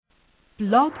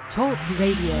Blog Talk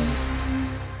Radio.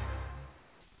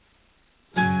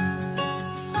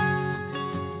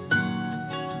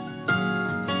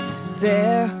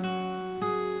 There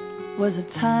was a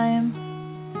time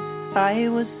I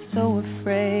was so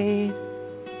afraid,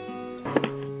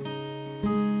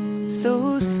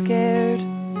 so scared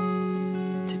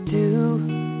to do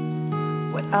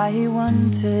what I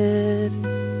wanted.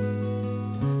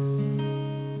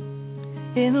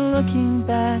 In looking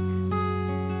back,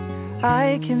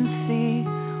 I can see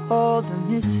all the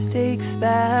mistakes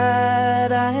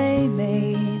that I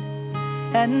made,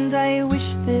 and I wish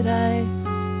that I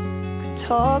could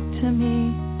talk to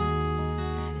me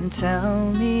and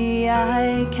tell me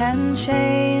I can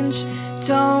change.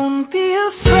 Don't be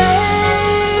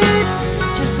afraid,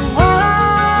 just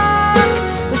walk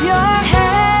with your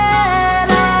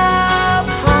head up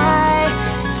high.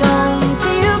 Don't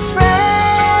be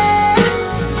afraid,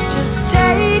 just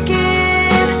take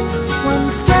it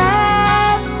one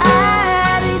step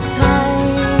at a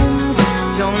time.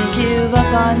 Don't give up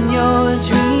on your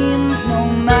dreams, no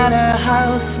matter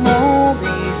how small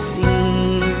they seem.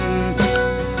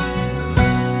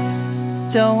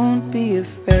 Don't be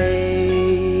afraid.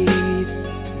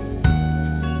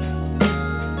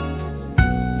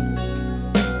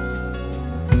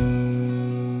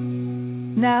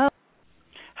 Now,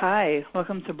 hi,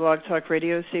 welcome to Blog Talk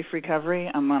Radio, Safe Recovery.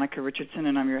 I'm Monica Richardson,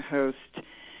 and I'm your host.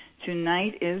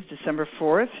 Tonight is December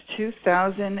 4th,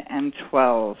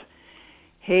 2012.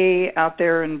 Hey, out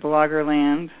there in Blogger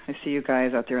land, I see you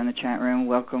guys out there in the chat room.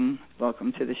 Welcome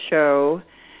to the show.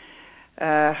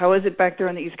 How is it back there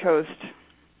on the East Coast?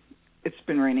 It's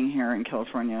been raining here in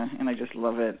California, and I just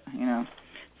love it. You know,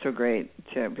 it's so great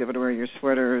to be able to wear your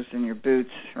sweaters and your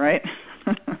boots, right?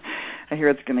 I hear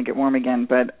it's going to get warm again.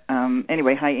 But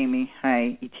anyway, hi, Amy.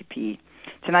 Hi, ETP.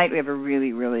 Tonight we have a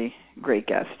really, really great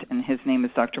guest, and his name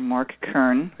is Dr. Marc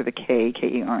Kern with a K,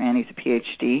 K-E-R-N. He's a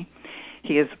Ph.D.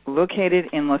 He is located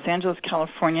in Los Angeles,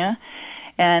 California,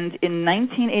 and in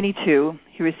 1982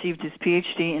 he received his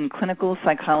Ph.D. in clinical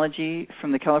psychology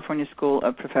from the California School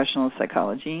of Professional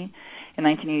Psychology. In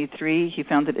 1983 he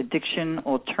founded Addiction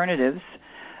Alternatives.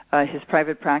 His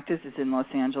private practice is in Los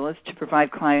Angeles to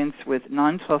provide clients with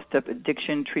non-12-step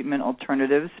addiction treatment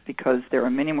alternatives, because there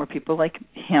are many more people like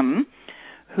him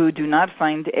who do not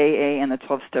find AA and the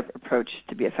 12-step approach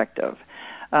to be effective.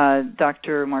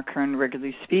 Dr. Marc Kern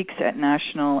regularly speaks at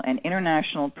national and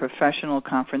international professional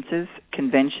conferences,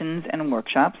 conventions, and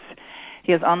workshops.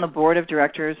 He is on the board of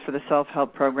directors for the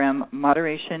self-help program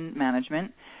Moderation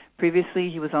Management. Previously,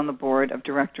 he was on the board of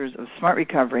directors of Smart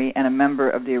Recovery and a member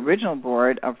of the original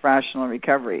board of Rational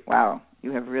Recovery. Wow,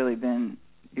 you really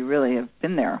have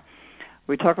been there.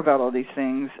 We talk about all these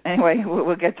things. Anyway,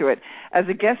 we'll get to it. As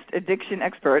a guest addiction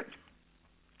expert,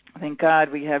 thank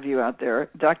God we have you out there.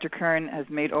 Dr. Kern has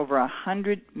made over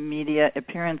 100 media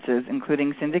appearances,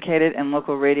 including syndicated and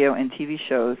local radio and TV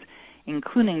shows,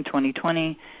 including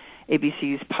 2020,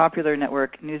 ABC's popular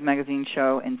network news magazine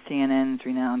show, and CNN's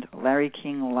renowned Larry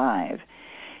King Live.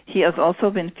 He has also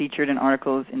been featured in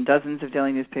articles in dozens of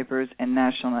daily newspapers and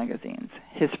national magazines.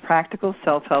 His practical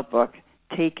self-help book,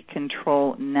 Take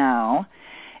Control Now,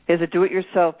 is a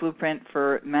do-it-yourself blueprint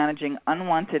for managing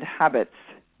unwanted habits.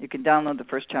 You can download the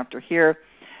first chapter here.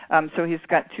 So he's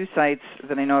got two sites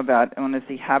that I know about. One is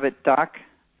the Habit Doc,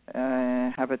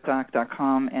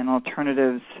 habitdoc.com, and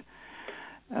Alternatives.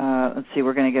 Let's see,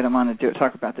 we're going to get him on to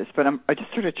talk about this. But I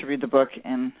just started to read the book,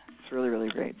 and it's really, really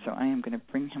great. So I am going to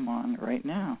bring him on right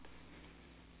now.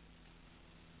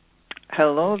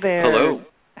 Hello there. Hello.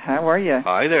 How are you?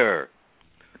 Hi there.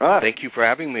 Thank you for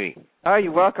having me. Oh,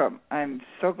 you're welcome. I'm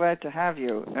so glad to have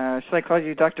you. Should I call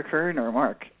you Dr. Kern or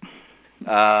Mark?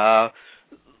 Why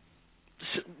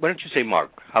don't you say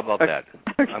Mark? How about that?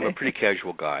 Okay. I'm a pretty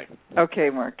casual guy. Okay,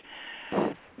 Mark.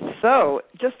 So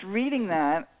just reading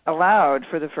that aloud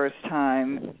for the first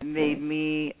time made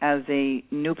me, as a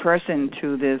new person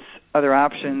to this other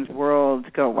options world,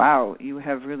 go, wow, you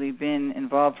have really been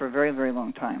involved for a very, very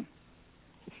long time.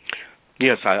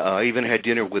 Yes, I even had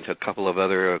dinner with a couple of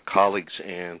other colleagues,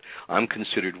 and I'm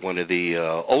considered one of the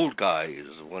old guys.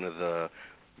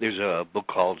 There's a book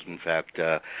called, in fact,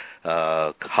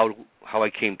 How I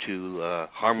Came to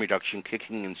Harm Reduction,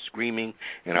 Kicking and Screaming,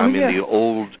 and I'm in the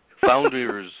old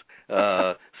founders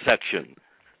section.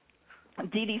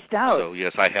 Dee Dee Stout. So,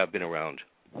 yes, I have been around.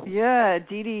 Yeah,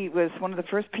 Dee Dee was one of the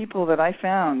first people that I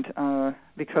found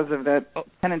because of that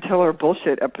Penn and Teller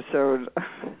bullshit episode.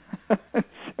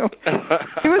 So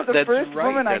she was the first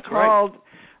woman I called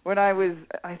when I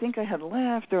think I had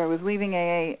left or I was leaving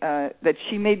AA, that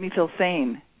she made me feel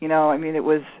sane. You know, I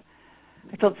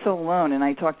felt so alone, and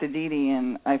I talked to Dee Dee,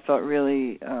 and I felt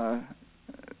really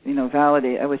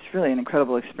validate. It was really an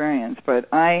incredible experience. But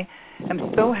I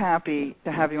am so happy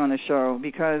to have you on the show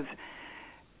because,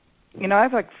 I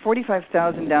have like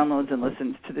 45,000 downloads and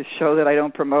listens to this show that I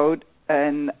don't promote.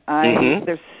 And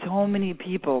there's so many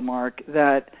people, Mark,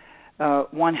 that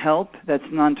want help, that's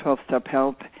non-12-step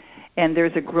help. And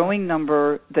there's a growing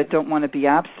number that don't want to be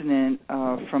abstinent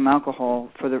from alcohol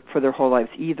for their whole lives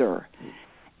either.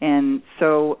 And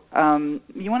so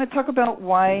you want to talk about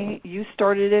why you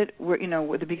started it, what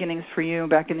the beginnings for you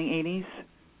back in the 80s?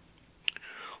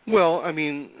 Well,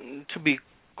 to be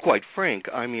quite frank,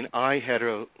 I had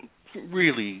a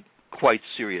really quite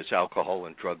serious alcohol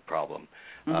and drug problem.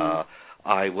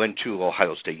 I went to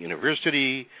Ohio State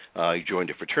University. I joined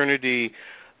a fraternity.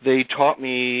 They taught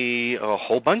me a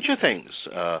whole bunch of things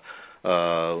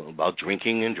about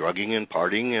drinking and drugging and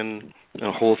partying and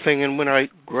the whole thing. And when I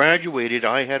graduated,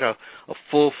 I had a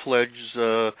full-fledged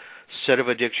set of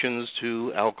addictions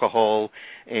to alcohol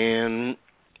and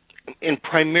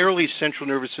primarily central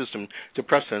nervous system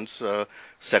depressants,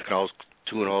 Secanols,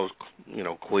 Tuanols,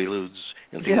 Quaaludes,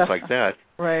 and things like that.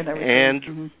 Right.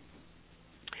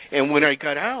 And when I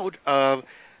got out,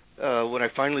 when I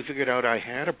finally figured out I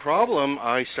had a problem,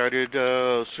 I started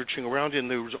searching around, and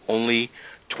there was only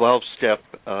 12-step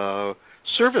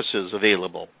services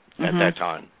available at that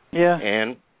time. Yeah.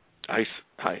 And I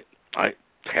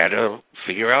had to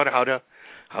figure out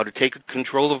how to take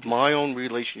control of my own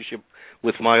relationship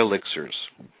with my elixirs.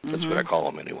 That's what I call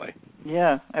them anyway.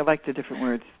 Yeah, I like the different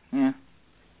words. Yeah.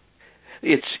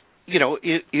 It's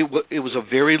it was a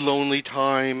very lonely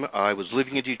time. I was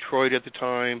living in Detroit at the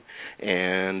time,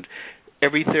 and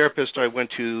every therapist I went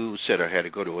to said I had to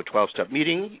go to a 12-step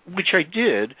meeting, which I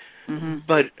did.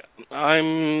 But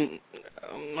I'm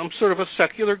sort of a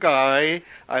secular guy.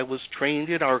 I was trained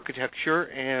in architecture,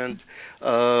 and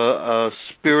a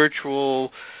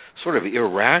spiritual, sort of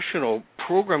irrational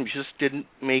program just didn't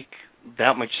make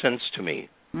that much sense to me.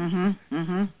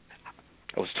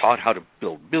 I was taught how to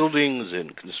build buildings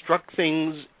and construct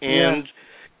things, and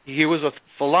here was a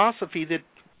philosophy that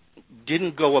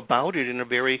didn't go about it in a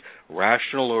very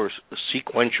rational or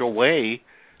sequential way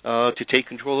to take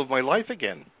control of my life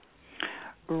again.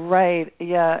 Right,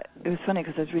 yeah. It was funny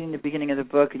because I was reading the beginning of the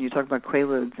book, and you talked about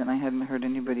Quaaludes, and I hadn't heard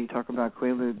anybody talk about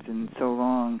Quaaludes in so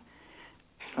long.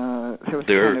 So it was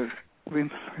kind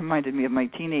of reminded me of my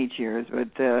teenage years,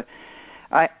 but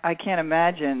I can't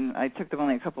imagine. I took them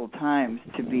only a couple of times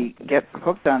to get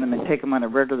hooked on them and take them on a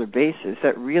regular basis.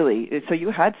 So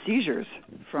you had seizures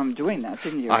from doing that,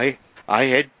 didn't you? I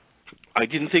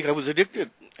didn't think I was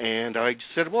addicted, and I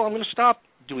said, well, I'm going to stop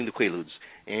doing the Quaaludes.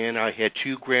 And I had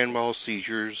 2 grand mal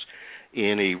seizures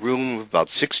in a room of about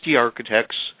 60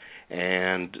 architects,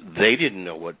 and they didn't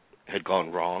know what had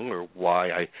gone wrong or why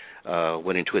I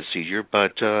went into a seizure,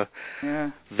 but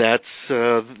that's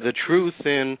the truth.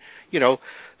 And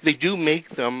they do make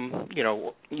them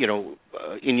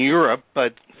in Europe,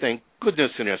 but thank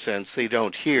goodness in a sense they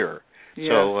don't here.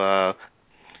 So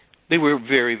they were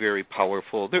very, very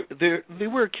powerful. They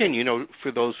were akin,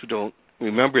 for those who don't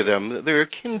remember them, they're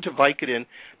akin to Vicodin,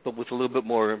 but with a little bit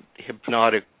more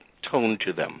hypnotic tone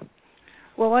to them.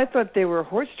 Well, I thought they were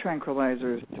horse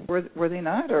tranquilizers. Were they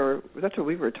not, or that's what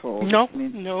we were told? No, they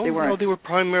weren't. No, they were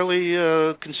primarily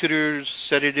considered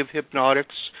sedative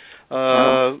hypnotics.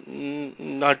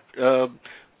 Not.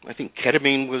 I think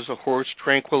ketamine was a horse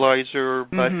tranquilizer,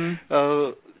 but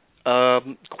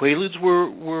Quaaludes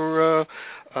were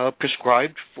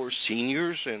prescribed for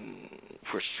seniors and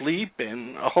for sleep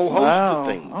and a whole host of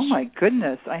things. Oh my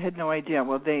goodness, I had no idea.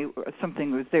 Well, they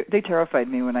terrified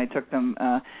me when I took them.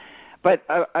 But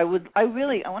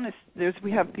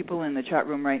we have people in the chat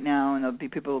room right now, and there'll be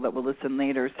people that will listen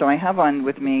later. So I have on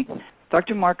with me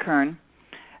Dr. Marc Kern,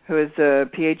 who is a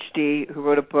Ph.D., who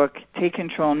wrote a book, Take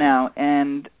Control Now.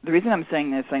 And the reason I'm saying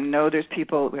this, I know there's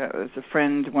people, there's a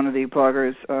friend, one of the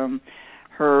bloggers,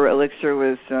 her elixir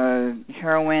was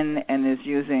heroin and is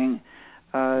using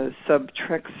Suboxone,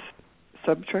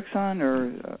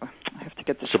 or I have to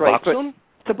get this right.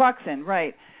 Suboxone,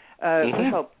 right. To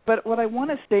help. But what I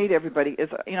want to say to everybody is,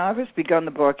 I've just begun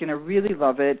the book, and I really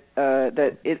love it,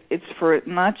 that it's for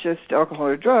not just alcohol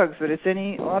or drugs, but it's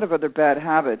a lot of other bad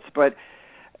habits. But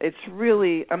it's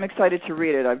really, I'm excited to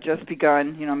read it. I've just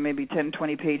begun, maybe 10,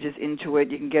 20 pages into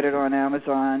it. You can get it on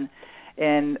Amazon.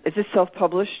 And is this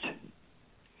self-published?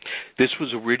 This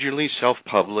was originally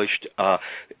self-published.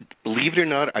 Believe it or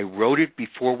not, I wrote it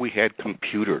before we had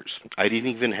computers. I didn't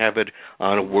even have it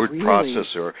on a word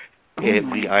processor. I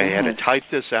had to type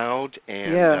this out,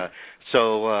 and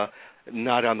so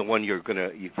not on the one you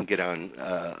can get on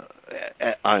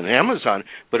Amazon,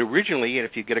 but originally, and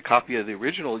if you get a copy of the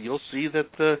original, you'll see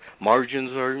that the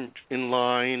margins are in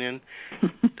line, and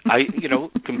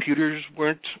computers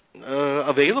weren't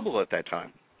available at that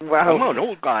time. Wow. I'm an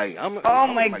old guy. Oh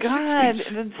my God,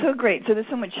 60s. that's so great. So there's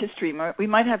so much history. We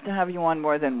might have to have you on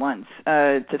more than once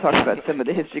to talk about some of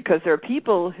the history, because there are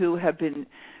people who have been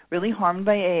really harmed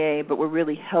by AA, but were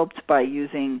really helped by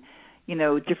using,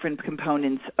 different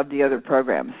components of the other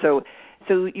programs. So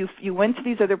you went to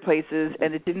these other places,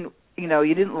 and it didn't,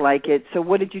 you didn't like it. So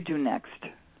what did you do next?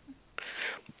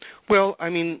 Well,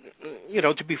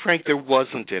 to be frank, there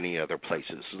wasn't any other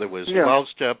places. There was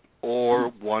 12-step or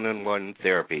one-on-one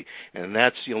therapy, and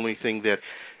that's the only thing that,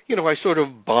 I sort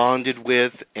of bonded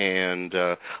with, and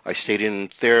I stayed in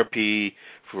therapy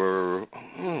for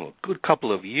a good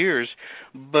couple of years.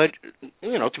 But,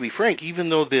 to be frank, even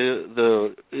though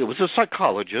it was a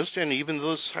psychologist, and even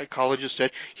though the psychologist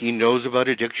said he knows about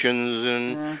addictions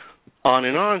and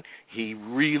on, he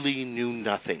really knew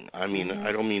nothing. I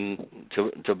don't mean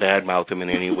to badmouth him in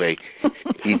any way.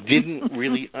 He didn't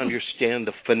really understand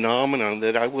the phenomenon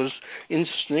that I was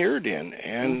ensnared in,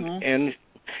 and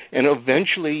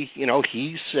eventually,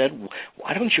 he said,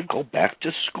 "Why don't you go back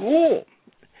to school?"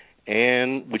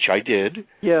 And which I did.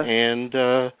 Yeah. And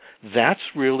that's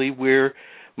really where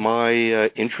my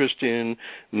interest in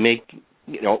making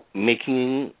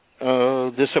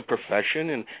this a profession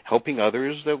and helping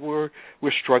others that were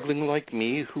struggling like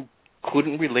me, who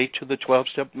couldn't relate to the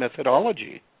 12-step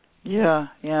methodology. Yeah.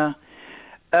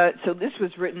 So this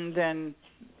was written then,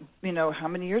 how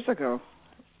many years ago?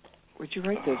 Would you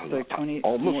write this? Like 20?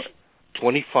 Almost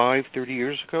 25, 30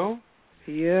 years ago.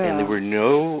 Yeah. And there were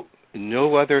no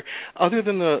other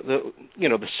than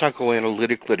the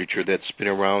psychoanalytic literature that's been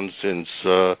around since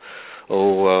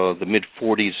the mid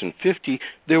 40s and 50.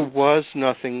 There was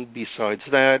nothing besides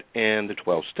that and the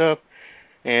 12-step.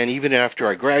 And even after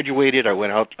I graduated, I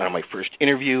went out on my first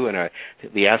interview, and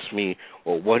they asked me,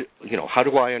 "Well, how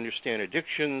do I understand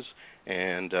addictions?"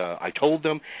 And I told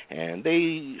them, and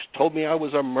they told me I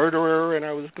was a murderer and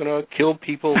I was going to kill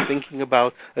people thinking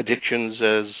about addictions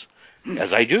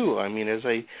as I do.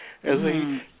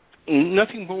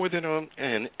 Nothing more than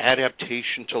an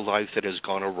adaptation to life that has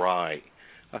gone awry.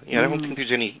 I don't think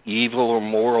there's any evil or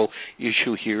moral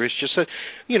issue here. It's just that,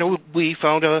 we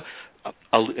found an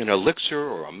elixir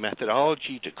or a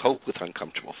methodology to cope with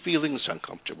uncomfortable feelings,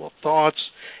 uncomfortable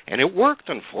thoughts, and it worked,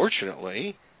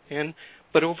 unfortunately.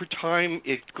 But over time,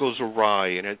 it goes awry,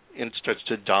 and it starts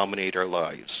to dominate our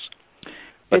lives.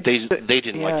 But they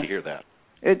didn't like to hear that.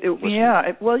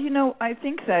 Well, I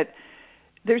think that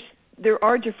there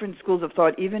are different schools of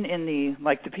thought, even in the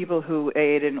people who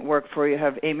AA didn't work for. You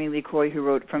have Amy Lee Coy, who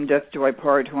wrote From Death Do I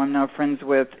Part, who I'm now friends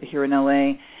with here in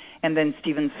L.A., and then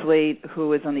Stephen Slate,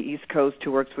 who is on the East Coast,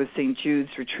 who works with St.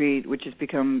 Jude's Retreat, which has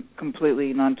become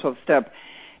completely non-12-step.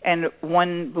 And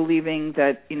one believing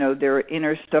that, there are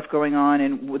inner stuff going on,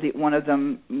 and one of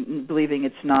them believing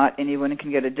it's not, anyone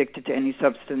can get addicted to any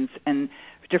substance, and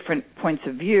different points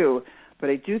of view.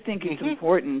 But I do think it's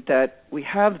important that we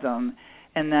have them,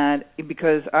 and that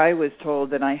because I was told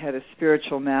that I had a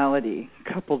spiritual malady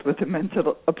coupled with a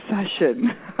mental obsession.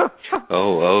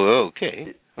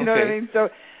 Okay. You know what I mean? So,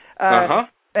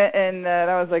 and that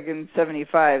was like in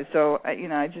 75. So,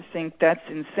 I just think that's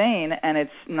insane, and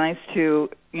it's nice to,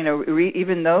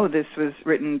 even though this was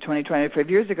written 25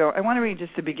 years ago, I want to read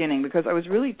just the beginning, because I was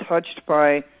really touched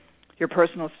by your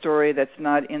personal story that's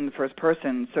not in the first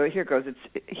person. So here goes.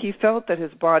 He felt that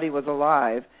his body was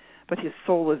alive, but his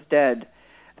soul was dead.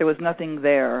 There was nothing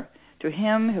there. To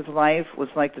him, his life was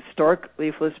like the stark,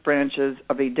 leafless branches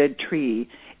of a dead tree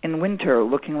in winter,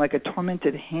 looking like a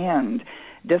tormented hand,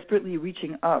 desperately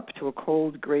reaching up to a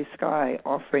cold gray sky,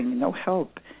 offering no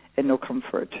help and no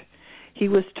comfort. He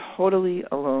was totally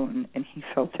alone, and he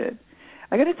felt it.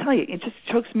 I got to tell you, it just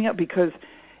chokes me up, because,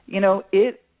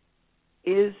 it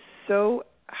is so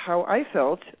how I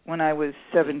felt when I was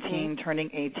 17, turning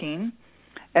 18,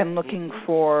 and looking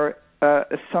for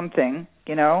something,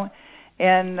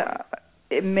 and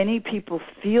many people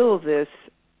feel this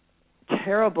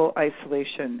terrible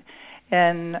isolation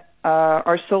and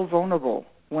are so vulnerable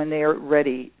when they are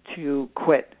ready to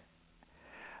quit.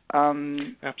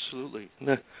 Absolutely.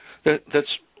 That's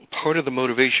part of the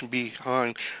motivation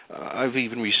behind. I've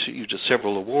even received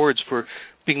several awards for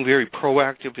being very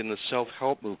proactive in the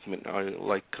self-help movement.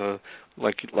 Like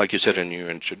you said in your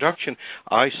introduction,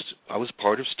 I was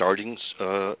part of starting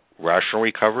Rational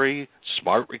Recovery,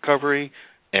 Smart Recovery,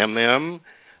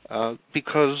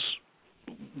 because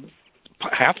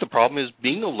half the problem is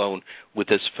being alone with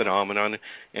this phenomenon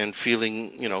and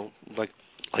feeling, like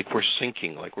like we're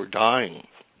sinking, like we're dying,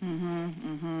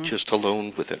 just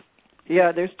alone with it.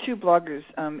 Yeah, there's two bloggers.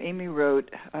 Amy wrote,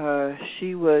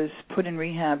 she was put in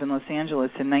rehab in Los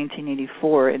Angeles in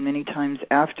 1984, and many times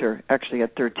after, actually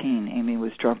at 13, Amy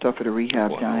was dropped off at a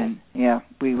rehab dying. Yeah,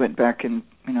 we went back and,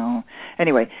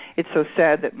 anyway, it's so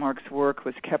sad that Marc's work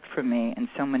was kept from me and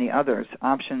so many others.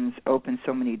 Options open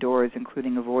so many doors,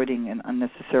 including avoiding an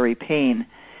unnecessary pain.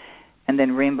 And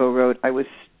then Rainbow wrote, I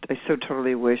so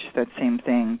totally wish that same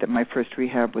thing, that my first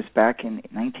rehab was back in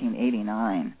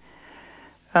 1989.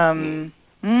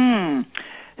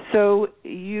 So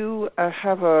you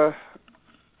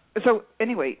so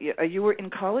anyway, you were in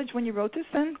college when you wrote this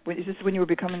then? Is this when you were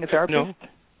becoming a therapist?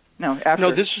 No, after.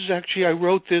 No, this is actually, I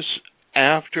wrote this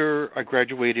after I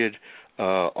graduated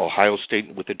Ohio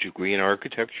State with a degree in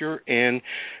architecture and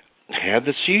had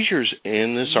the seizures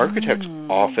in this architect's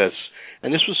office.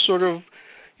 And this was sort of,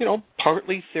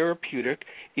 partly therapeutic.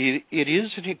 It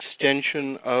is an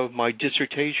extension of my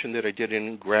dissertation that I did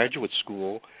in graduate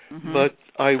school, but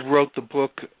I wrote the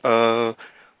book, and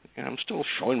I'm still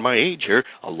showing my age here,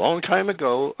 a long time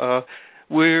ago,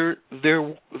 where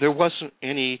there wasn't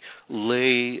any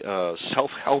lay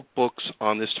self-help books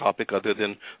on this topic other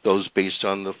than those based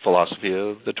on the philosophy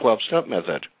of the 12-step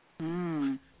method.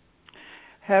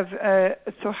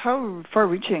 So how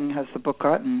far-reaching has the book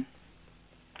gotten?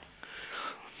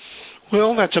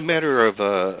 Well, that's a matter of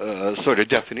sort of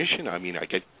definition. I mean, I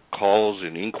get calls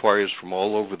and inquiries from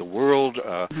all over the world.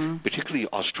 Particularly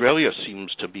Australia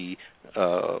seems to be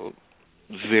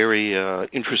very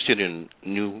interested in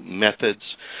new methods.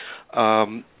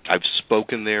 I've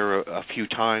spoken there a few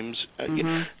times.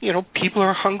 People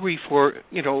are hungry for,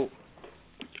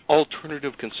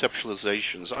 alternative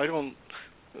conceptualizations. I don't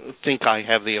think I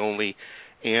have the only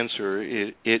answer.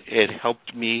 It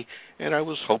helped me, and I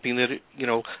was hoping that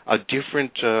a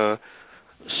different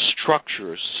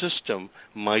structure, system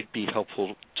might be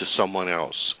helpful to someone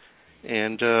else.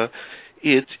 And I'm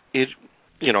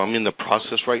in the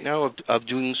process right now of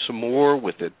doing some more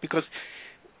with it, because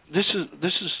this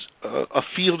is a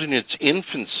field in its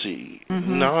infancy,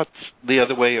 not the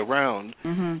other way around.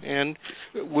 And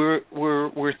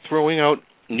we're throwing out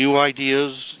new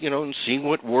ideas, and seeing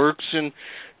what works, and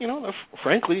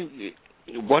frankly,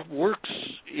 what works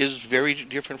is very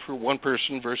different for one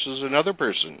person versus another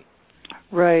person.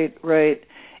 Right.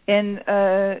 And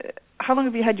how long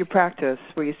have you had your practice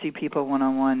where you see people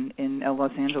one-on-one in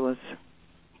Los Angeles?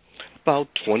 About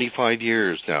 25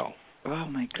 years now. Oh,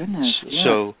 my goodness. Yeah.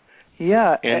 So,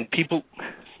 yeah. And people...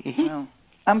 Well,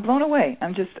 I'm blown away.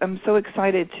 I'm so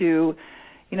excited to,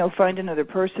 find another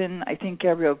person. I think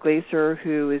Gabrielle Glaser,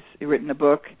 who has written a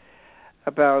book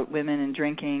about women and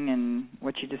drinking and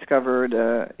what she discovered,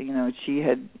 she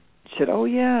had said, oh,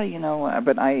 yeah,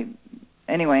 but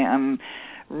anyway, I'm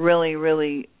really,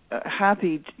 really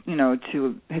happy,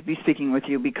 to be speaking with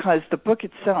you, because the book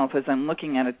itself, as I'm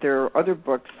looking at it, there are other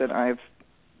books that I've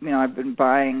been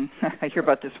buying. I hear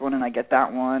about this one and I get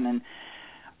that one,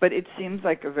 but it seems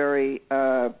like a very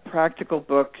practical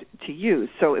book to use.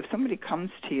 So if somebody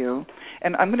comes to you,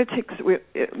 and I'm going to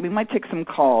we might take some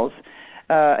calls.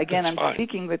 Again, that's I'm fine.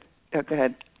 Speaking with. Go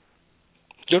ahead.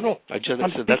 No, I said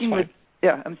that's fine.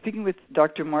 I'm speaking with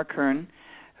Dr. Marc Kern,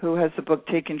 who has the book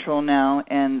Take Control Now,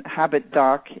 and Habit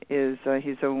Doc is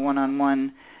he's a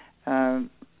one-on-one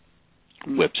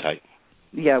website.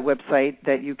 Yeah, website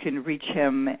that you can reach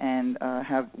him and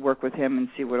work with him and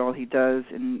see what all he does.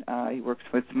 And he works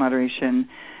with moderation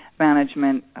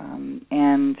management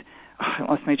and I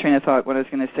lost my train of thought. What I was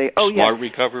going to say. Smart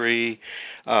recovery.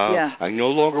 I no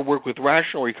longer work with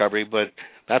rational recovery, but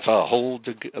that's a whole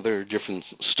other different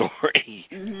story.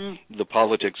 The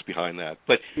politics behind that.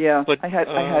 But I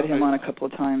had him on a couple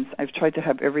of times. I've tried to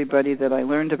have everybody that I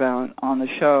learned about on the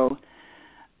show.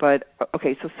 But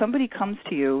okay, so somebody comes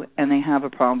to you and they have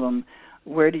a problem.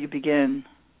 Where do you begin?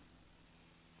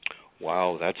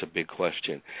 Wow, that's a big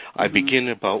question. I begin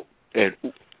about.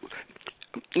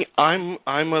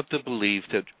 I'm of the belief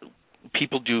that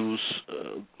people do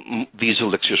these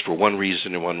elixirs for one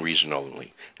reason and one reason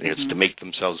only, and it's to make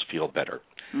themselves feel better.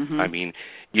 I mean,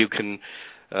 you can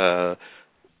hypothesize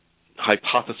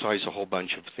a whole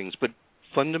bunch of things, but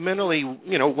fundamentally,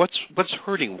 what's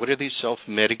hurting? What are they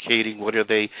self-medicating? What are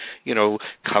they,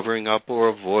 covering up or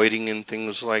avoiding and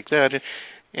things like that?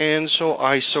 And so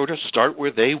I sort of start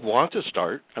where they want to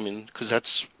start. I mean, because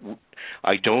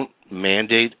I don't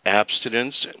mandate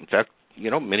abstinence. In fact,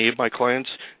 many of my clients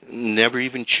never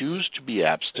even choose to be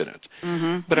abstinent.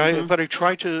 But I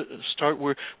try to start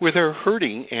where they're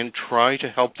hurting and try to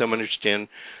help them understand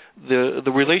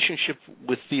the relationship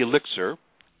with the elixir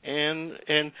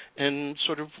and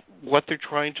sort of what they're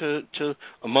trying to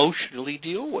emotionally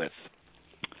deal with,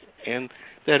 and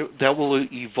that will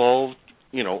evolve,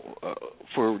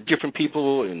 for different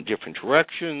people in different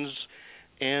directions,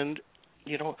 and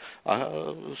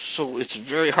so it's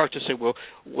very hard to say, well,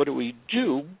 what do we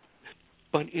do?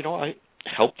 But I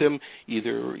help them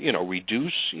either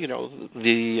reduce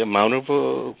the amount of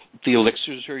the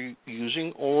elixirs they're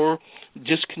using, or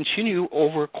discontinue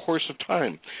over a course of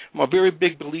time. I'm a very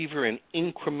big believer in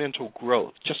incremental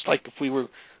growth. Just like if we were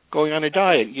going on a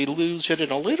diet, you lose it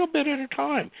in a little bit at a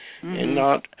time, and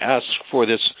not ask for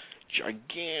this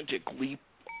gigantic leap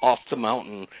off the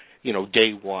mountain,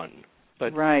 day one. But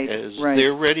as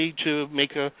they're ready to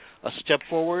make a step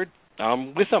forward,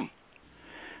 I'm with them.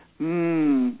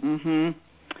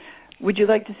 Would you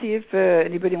like to see if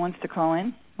anybody wants to call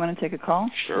in? Want to take a call?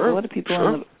 Sure. There's a lot of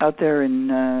people out there in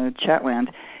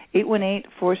Chatland.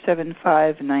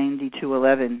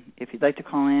 818-475-9211. If you'd like to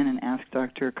call in and ask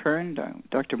Dr. Kern,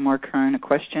 Dr. Marc Kern, a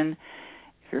question,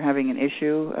 if you're having an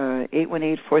issue,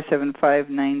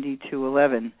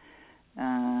 818-475-9211.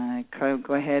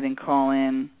 Go ahead and call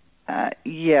in.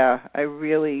 I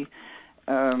really...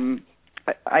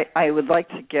 I would like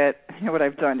to get, what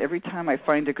I've done, every time I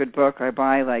find a good book, I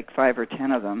buy like 5 or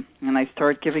 10 of them, and I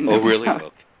start giving them really?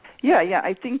 out. Yeah,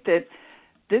 I think that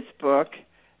this book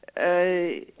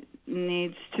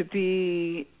needs to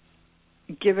be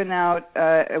given out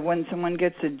when someone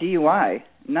gets a DUI,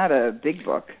 not a big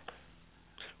book.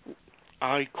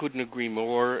 I couldn't agree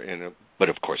more, but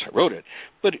of course I wrote it.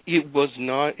 But it was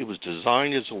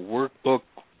designed as a workbook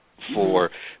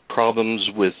for problems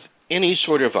with any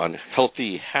sort of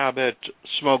unhealthy habit,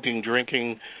 smoking,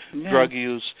 drinking, drug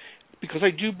use, because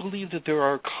I do believe that there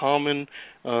are common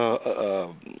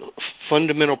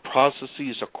fundamental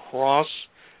processes across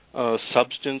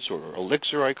substance or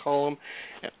elixir, I call them,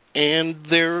 and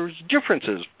there's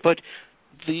differences, but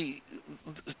the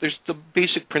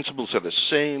basic principles are the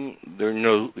same.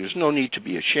 There's no need to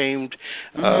be ashamed.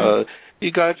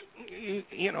 You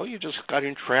just got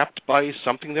entrapped by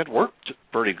something that worked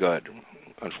pretty good,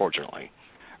 unfortunately.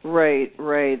 Right.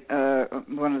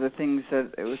 One of the things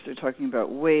that they're talking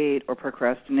about weight or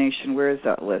procrastination. Where is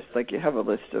that list? Like, you have a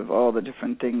list of all the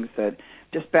different things that,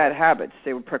 just bad habits.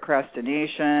 They were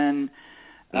procrastination.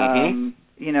 I'm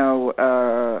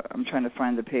trying to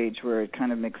find the page where it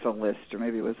kind of makes a list, or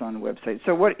maybe it was on the website.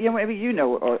 So what? Maybe you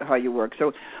know how you work.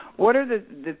 So what are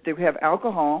we have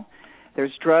alcohol,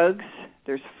 there's drugs,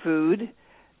 there's food,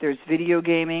 there's video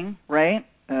gaming, right?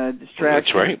 Distraction.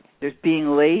 That's right. There's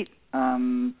being late,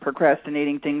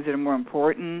 procrastinating things that are more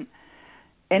important.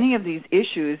 Any of these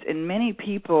issues, and many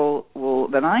people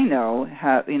that I know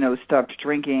have, stopped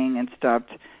drinking and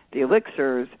stopped the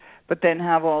elixirs, but then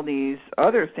have all these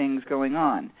other things going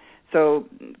on. So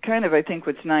kind of, I think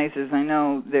what's nice is I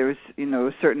know there's,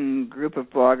 a certain group of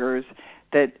bloggers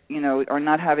that, are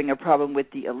not having a problem with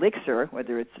the elixir,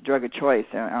 whether it's a drug of choice,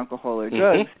 alcohol or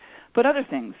drugs, but other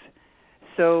things.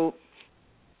 So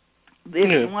if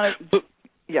you want to...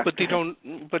 But they don't.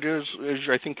 But as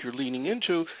I think you're leaning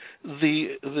into,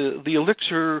 the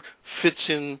elixir fits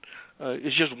in,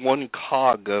 is just one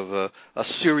cog of a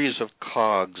series of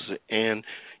cogs, and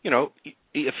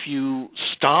if you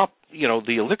stop,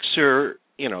 the elixir,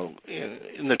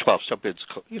 in the 12 step, it's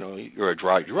you're a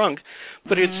dry drunk,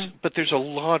 but there's a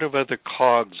lot of other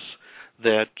cogs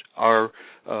that are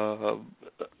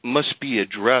must be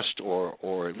addressed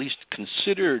or at least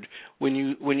considered when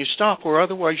you stop, or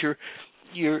otherwise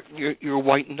you're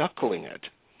white knuckling it.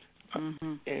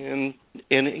 And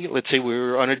let's say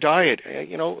we're on a diet.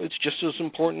 It's just as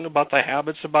important about the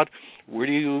habits, about when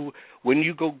you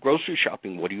go grocery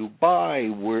shopping, what do you buy,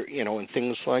 and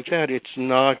things like that. It's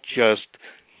not just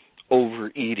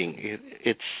overeating.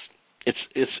 It's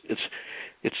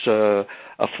a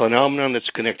phenomenon that's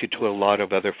connected to a lot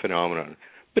of other phenomena.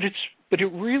 But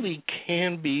it really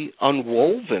can be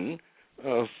unwoven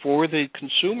for the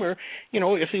consumer,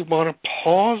 if they want to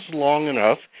pause long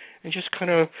enough and just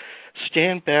kind of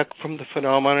stand back from the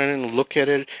phenomenon and look at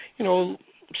it,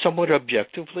 somewhat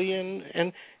objectively,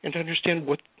 and understand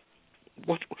what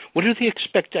do they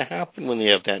expect to happen when they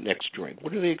have that next drink?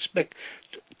 What do they expect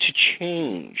to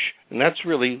change? And that's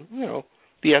really,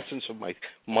 the essence of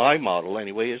my model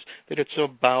anyway, is that it's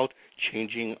about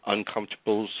changing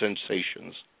uncomfortable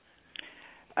sensations.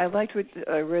 I liked what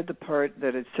I read the part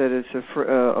that it said it's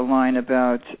a line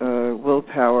about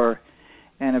willpower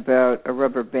and about a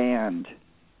rubber band.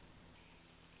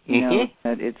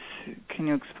 That it's. Can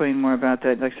you explain more about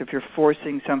that? Like, so if you're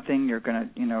forcing something, you're gonna,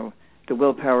 the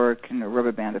willpower can a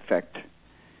rubber band effect.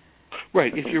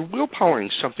 Right. If you're willpowering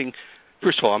something,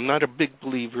 first of all, I'm not a big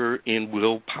believer in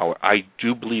willpower. I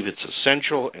do believe it's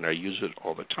essential, and I use it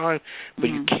all the time, but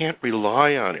you can't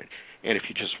rely on it. And if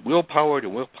you just willpower to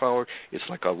willpower, it's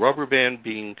like a rubber band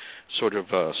being sort of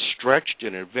stretched,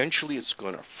 and eventually it's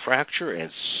going to fracture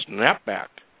and snap back.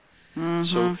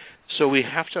 So we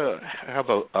have to have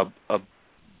a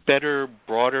better,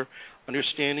 broader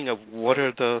understanding of what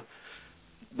are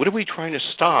we trying to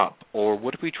stop, or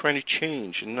what are we trying to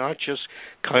change, and not just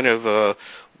kind of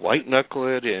white knuckle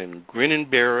it and grin and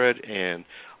bear it, and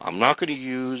I'm not going to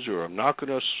use, or I'm not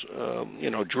going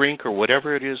to drink, or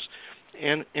whatever it is,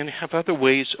 and have other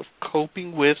ways of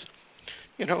coping with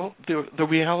the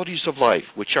realities of life,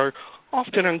 which are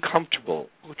often uncomfortable,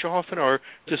 which often are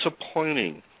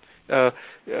disappointing.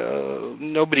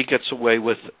 Nobody gets away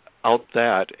without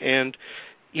that. And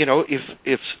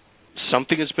if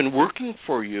something has been working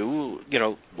for you,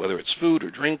 whether it's food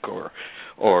or drink or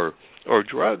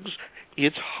drugs,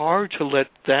 it's hard to let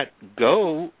that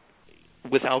go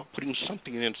without putting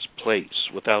something in its place,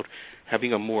 without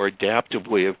having a more adaptive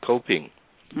way of coping.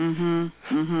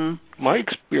 My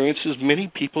experience is many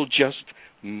people just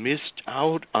missed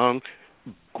out on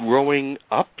growing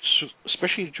up,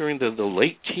 especially during the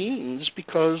late teens,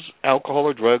 because alcohol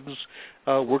or drugs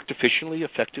worked efficiently,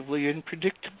 effectively, and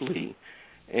predictably.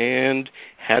 And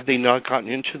had they not gotten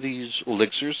into these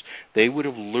elixirs, they would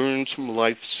have learned some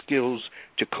life skills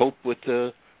to cope with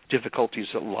the difficulties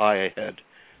that lie ahead.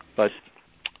 But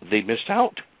they missed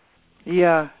out.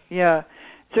 Yeah,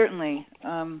 certainly.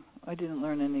 I didn't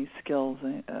learn any skills.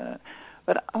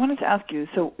 But I wanted to ask you,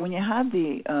 so when you had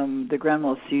the grand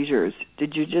mal seizures,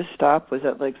 did you just stop? Was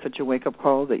that like such a wake-up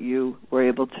call that you were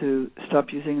able to stop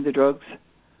using the drugs?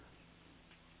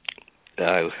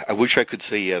 I wish I could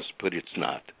say yes, but it's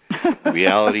not. The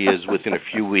reality is, within a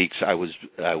few weeks, I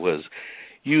was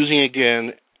using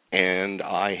again, and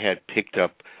I had picked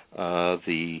up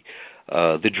the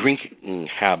drinking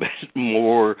habit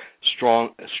more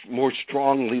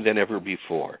strongly than ever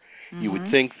before. You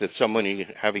would think that somebody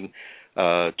having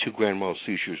 2 grand mal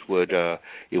seizures would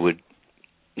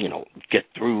get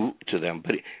through to them,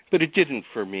 but it didn't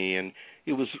for me, and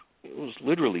it was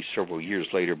literally several years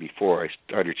later before I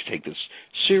started to take this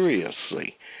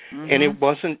seriously. And it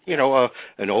wasn't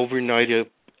an overnight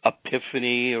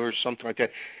epiphany or something like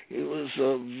that. It was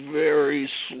a very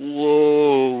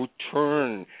slow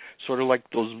turn, sort of like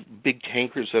those big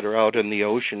tankers that are out in the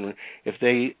ocean. If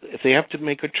they have to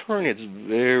make a turn, it's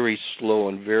very slow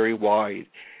and very wide.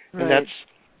 Right. And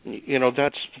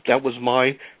that was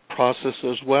my process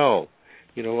as well.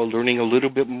 Learning a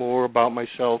little bit more about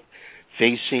myself,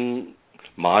 facing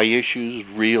my issues,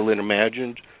 real and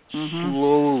imagined,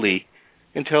 slowly,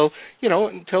 until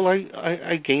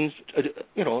I gained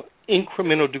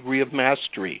incremental degree of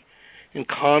mastery and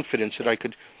confidence that I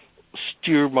could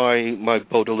steer my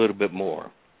boat a little bit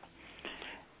more.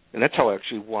 And that's how I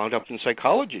actually wound up in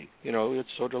psychology. It's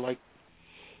sort of like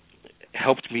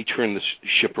helped me turn the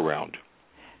ship around.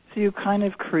 So you kind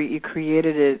of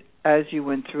created it as you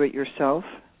went through it yourself?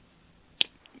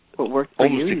 What worked for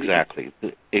you? Almost exactly.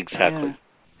 Yeah.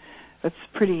 That's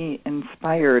pretty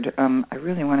inspired. I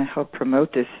really want to help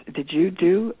promote this.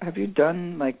 Have you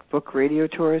done like book radio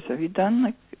tours? Have you done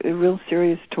like a real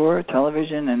serious tour,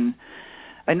 television?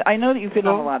 And I know that you've been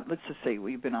on a lot, let's just say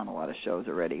you've been on a lot of shows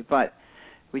already, but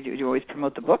would you always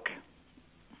promote the book?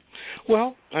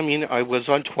 Well, I mean, I was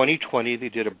on 2020. They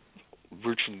did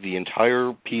virtually the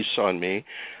entire piece on me.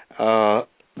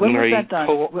 When was that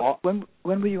done?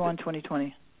 When were you on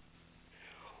 2020?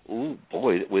 Oh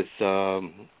boy, with the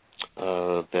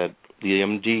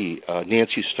MD,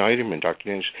 Nancy Snyderman, Dr.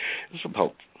 Nancy. It was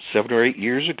about 7 or 8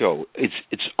 years ago.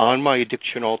 It's on my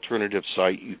addiction alternative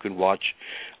site. You can watch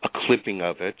a clipping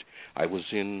of it. I was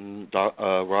in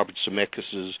Robert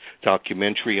Zemeckis'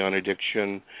 documentary on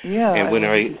addiction. Yeah. And when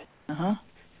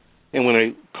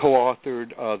I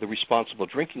co-authored The Responsible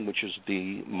Drinking, which is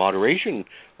the moderation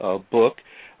book,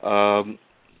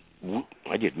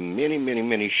 I did many, many,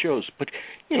 many shows. But,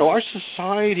 our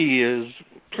society is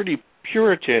pretty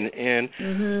Puritan, and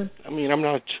I mean,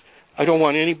 I don't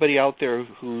want anybody out there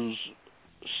who's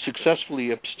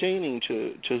successfully abstaining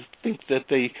to think that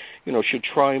they, should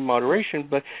try moderation.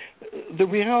 But the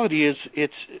reality is,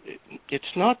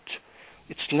 it's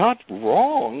not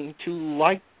wrong to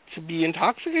like to be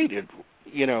intoxicated,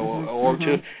 or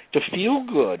to feel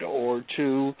good, or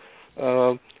to,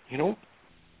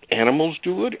 animals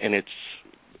do it, and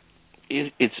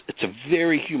it's a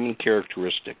very human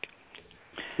characteristic.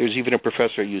 There's even a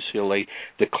professor at UCLA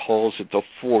that calls it the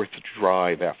fourth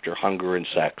drive after hunger and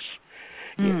sex.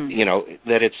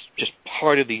 That it's just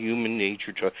part of the human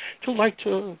nature to like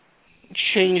to,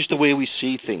 change the way we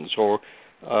see things, or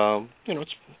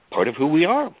it's part of who we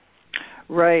are.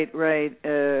 Right.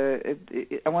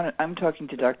 I'm talking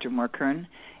to Dr. Marc Kern,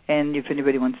 and if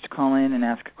anybody wants to call in and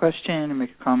ask a question or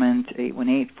make a comment,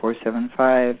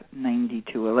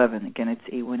 818-475-9211. Again, it's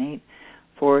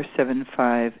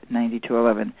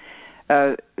 818-475-9211.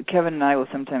 Kevin and I will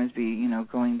sometimes be,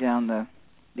 going down the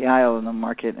aisle in the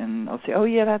market, and I'll say, "Oh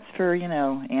yeah, that's for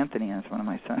Anthony." That's one of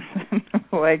my sons.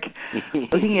 Like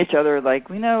looking at each other, like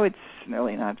we know it's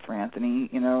really not for Anthony.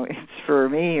 It's for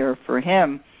me or for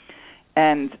him.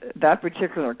 And that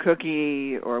particular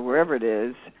cookie or wherever it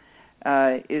is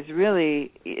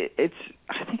really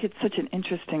I think it's such an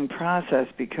interesting process,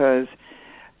 because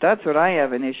that's what I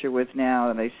have an issue with now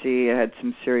that I see. I had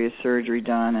some serious surgery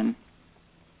done,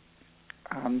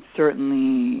 and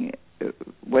certainly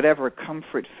whatever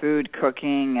comfort food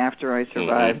cooking after I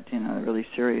survived, really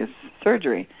serious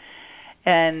surgery.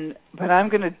 But I'm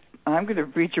gonna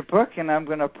read your book, and I'm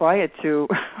gonna apply it to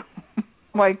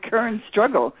my current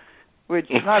struggle, which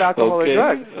is not alcohol or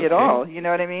drugs at all. You know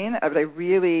what I mean? But I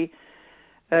really,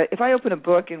 if I open a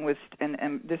book and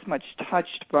am this much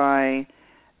touched by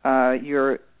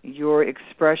your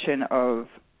expression of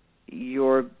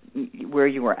where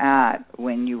you were at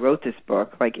when you wrote this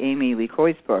book, like Amy Lee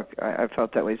Coy's book, I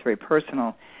felt that was very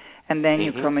personal. And then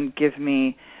you come and give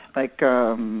me, like,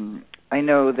 I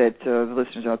know that the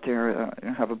listeners out there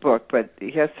have a book, but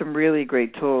he has some really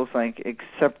great tools, like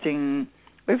accepting.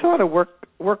 There's a lot of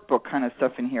workbook kind of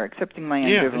stuff in here, accepting my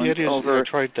ambivalence over. I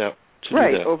tried that.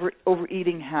 Right,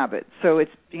 overeating habits. So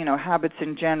it's, habits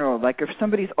in general. Like if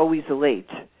somebody's always late,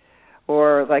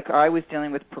 or like I was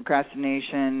dealing with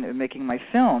procrastination and making my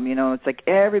film, it's like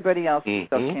everybody else's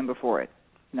stuff came before it.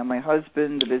 My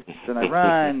husband, the business that I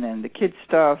run, and the kids'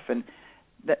 stuff, and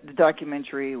the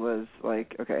documentary was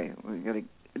like, okay, we got to,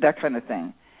 that kind of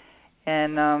thing.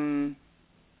 And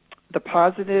the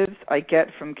positives I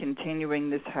get from continuing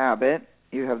this habit,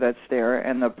 you have that's there,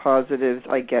 and the positives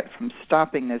I get from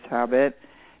stopping this habit,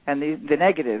 and the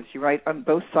negatives, you write on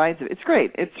both sides of it. It's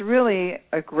great. It's really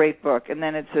a great book. And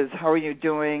then it says, how are you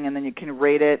doing? And then you can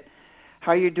rate it,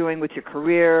 how you're doing with your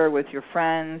career, with your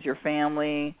friends, your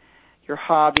family, your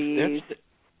hobbies.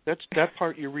 That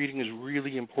part you're reading is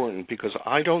really important, because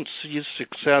I don't see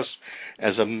success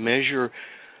as a measure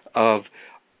of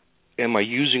am I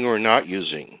using or not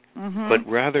using, but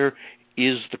rather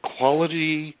is the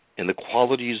quality and the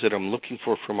qualities that I'm looking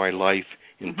for my life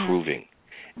improving.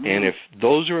 And if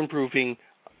those are improving,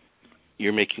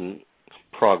 you're making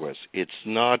progress. It's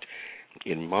not,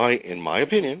 in my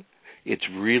opinion, it's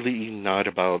really not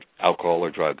about alcohol or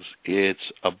drugs.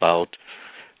 It's about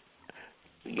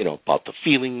about the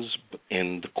feelings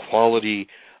and the quality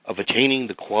of attaining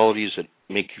the qualities that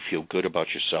make you feel good about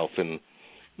yourself and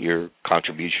your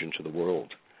contribution to the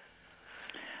world.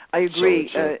 I agree.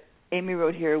 So Amy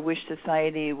wrote here, wish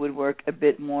society would work a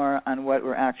bit more on what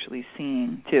we're actually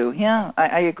seeing, too. Yeah,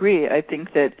 I agree. I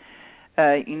think that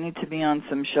you need to be on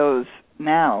some shows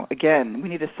now. Again, we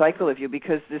need a cycle of you,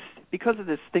 because of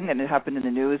this thing that had happened in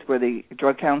the news where the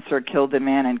drug counselor killed a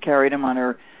man and carried him on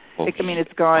her.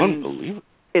 It's gone. Unbelievable.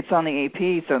 It's on the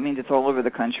AP, so it means it's all over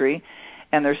the country.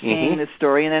 And they're seeing this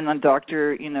story, and then on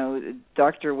Dr.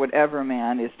 Whatever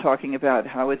Man is talking about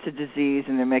how it's a disease,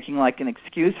 and they're making like an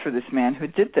excuse for this man who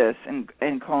did this and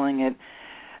calling it.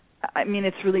 I mean,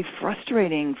 it's really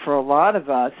frustrating for a lot of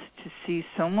us to see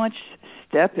so much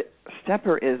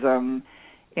stepperism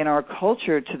in our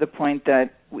culture, to the point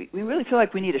that we really feel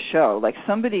like we need a show. Like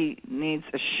somebody needs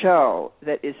a show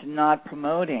that is not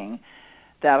promoting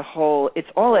that whole, it's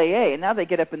all AA, and now they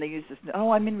get up and they use this,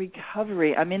 I'm in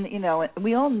recovery, I'm in,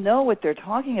 we all know what they're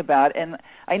talking about, and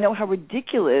I know how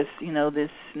ridiculous, this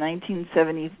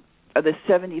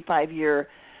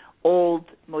 75-year-old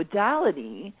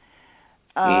modality,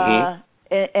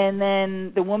 and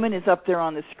then the woman is up there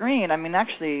on the screen. I mean,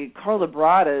 actually, Carla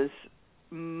Brada's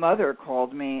mother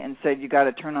called me and said, you got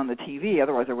to turn on the TV,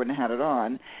 otherwise I wouldn't have had it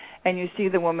on, and you see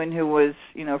the woman who was,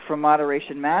 from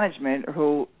Moderation Management,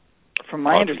 who, from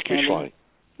my understanding,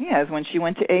 is when she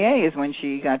went to AA is when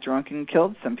she got drunk and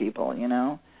killed some people,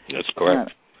 That's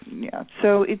correct.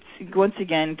 So it's, once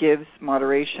again, gives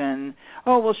moderation.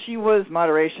 Oh, well, she was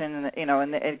moderation,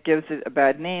 and it gives it a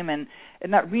bad name, and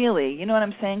not really, you know what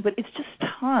I'm saying? But it's just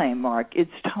time, Mark. It's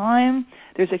time.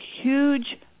 There's a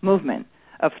huge movement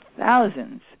of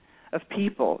thousands of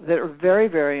people that are very,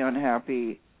 very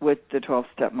unhappy with the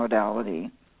 12-step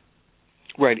modality.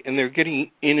 Right, and they're getting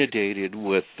inundated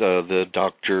with the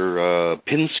Dr.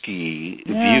 Pinsky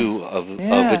view of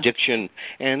addiction,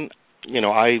 and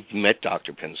I've met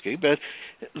Dr. Penske, but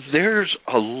there's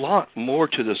a lot more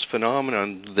to this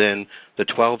phenomenon than the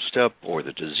 12-step or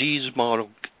the disease model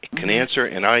can answer,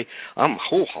 and I'm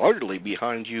wholeheartedly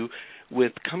behind you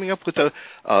with coming up with a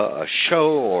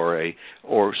show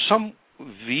or some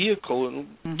vehicle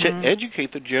to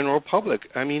educate the general public.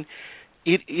 I mean,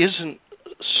 it isn't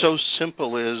so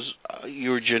simple as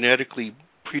you're genetically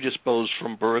predisposed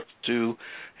from birth to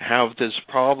have this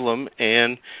problem,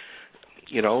 and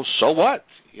so what?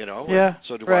 Yeah,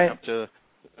 so do right. I have to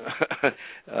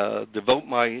devote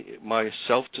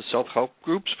myself to self-help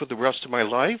groups for the rest of my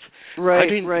life? Right, I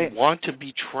didn't want to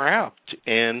be trapped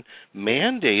and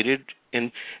mandated,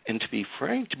 and to be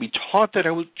frank, to be taught that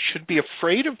I should be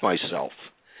afraid of myself.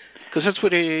 Because that's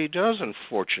what AA does,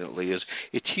 unfortunately, is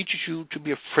it teaches you to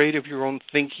be afraid of your own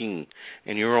thinking,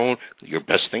 and your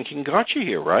best thinking got you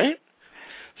here, right?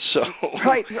 So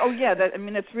right. Oh yeah.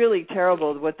 It's really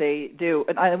terrible what they do.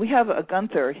 And we have a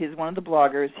Gunther. He's one of the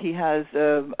bloggers. He has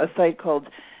a site called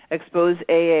Expose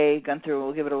AA. Gunther,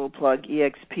 we'll give it a little plug.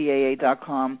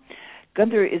 expaa.com.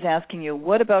 Gunther is asking you,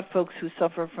 what about folks who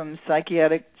suffer from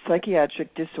psychiatric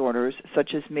disorders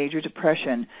such as major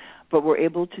depression, but were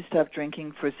able to stop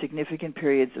drinking for significant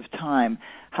periods of time?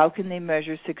 How can they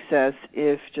measure success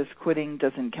if just quitting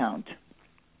doesn't count?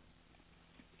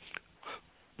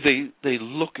 They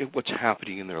look at what's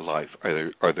happening in their life.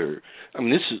 Are there?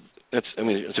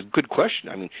 It's a good question.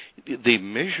 I mean, they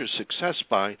measure success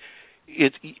by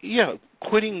it. Yeah,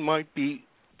 quitting might be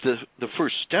the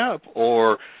first step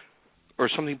or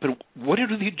something, but what do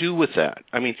they do with that?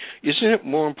 I mean, isn't it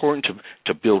more important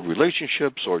to build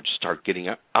relationships or to start getting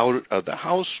out of the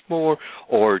house more,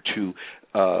 or to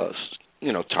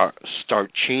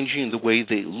start changing the way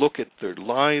they look at their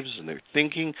lives and their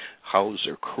thinking? How's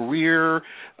their career?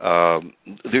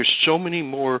 There's so many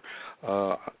more,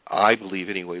 I believe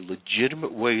anyway,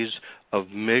 legitimate ways of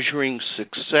measuring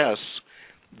success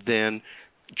than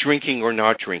drinking or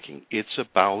not drinking. It's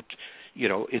about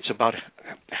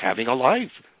having a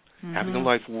life, having a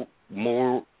life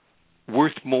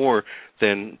worth more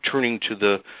than turning to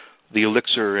the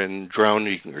elixir and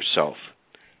drowning yourself.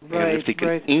 Right, and if they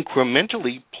can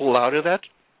incrementally pull out of that,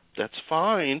 that's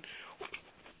fine.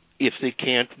 If they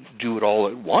can't do it all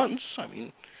at once,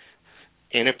 and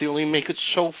if they only make it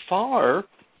so far,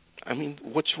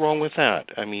 what's wrong with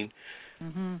that? I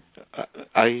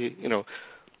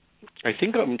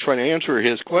think I'm trying to answer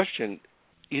his question.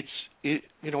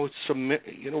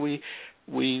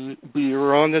 We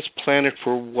are on this planet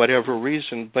for whatever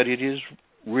reason, but it is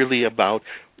really about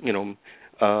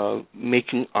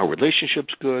making our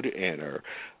relationships good and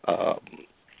our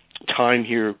time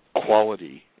here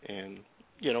quality, and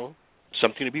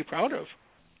something to be proud of.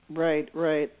 Right.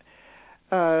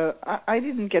 I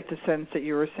didn't get the sense that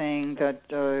you were saying that,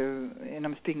 and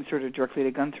I'm speaking sort of directly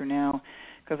to Gunther now,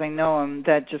 because I know him,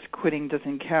 that just quitting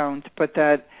doesn't count, but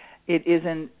that it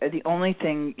isn't the only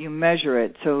thing you measure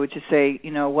it. So to say,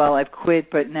 well, I've quit,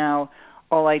 but now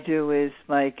all I do is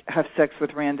have sex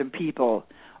with random people,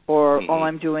 or all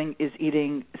I'm doing is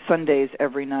eating Sundays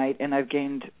every night, and I've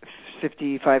gained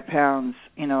 55 pounds,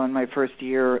 in my first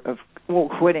year of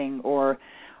quitting, or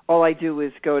all I do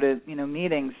is go to,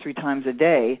 meetings 3 times a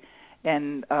day,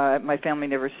 and my family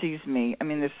never sees me.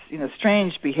 There's,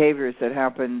 strange behaviors that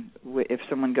happen if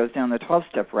someone goes down the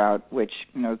 12-step route, which,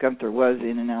 Gunther was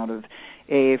in and out of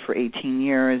AA for 18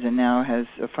 years and now has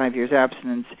a 5 years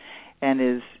abstinence,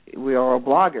 and we are all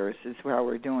bloggers is how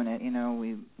we're doing it.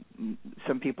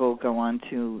 Some people go on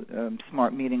to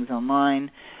smart meetings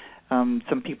online.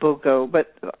 Some people go,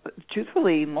 but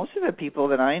truthfully, most of the people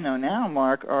that I know now,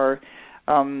 Mark, are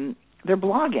they're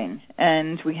blogging,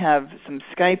 and we have some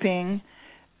Skyping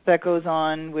that goes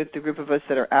on with the group of us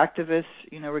that are activists,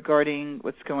 regarding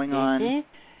what's going on.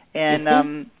 And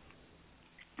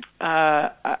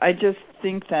I just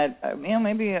think that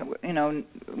maybe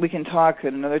we can talk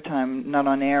at another time, not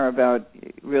on air, about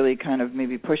really kind of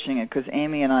maybe pushing it, because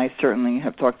Amy and I certainly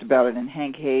have talked about it, and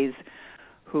Hank Hayes,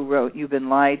 who wrote "You've Been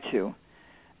Lied To,"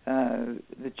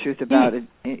 the truth about it.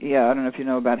 Yeah, I don't know if you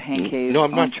know about Hank Hayes. No,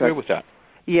 I'm not familiar with that.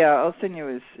 Yeah, I'll send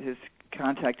you his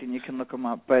contact, and you can look him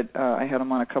up. But I had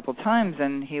him on a couple times,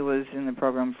 and he was in the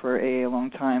program for AA a long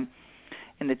time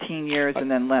in the teen years, and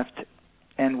then left,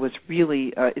 and was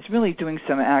really is really doing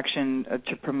some action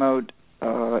to promote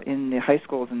in the high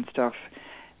schools and stuff,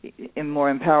 in more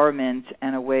empowerment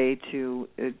and a way to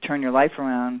turn your life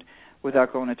around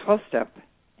without going a 12-step.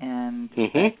 And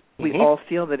we all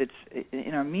feel that it's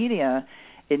in our media.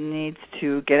 It needs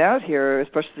to get out here,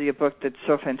 especially a book that's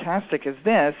so fantastic as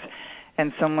this,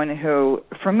 and someone who,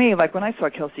 for me, like when I saw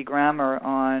Kelsey Grammer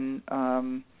on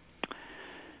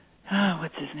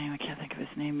what's his name? I can't think of his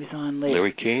name. He's on late.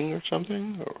 Larry King or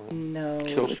something? Or no.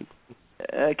 Kelsey?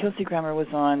 Kelsey Grammer was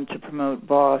on to promote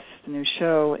Boss, the new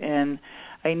show, and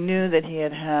I knew that he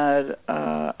had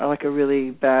like a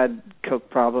really bad coke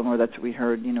problem, or that's what we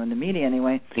heard, in the media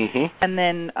anyway. Mm-hmm. And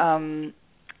then,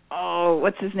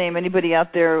 what's his name? Anybody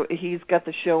out there? He's got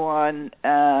the show on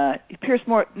Pierce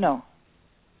Morgan. No,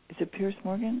 is it Pierce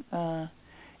Morgan?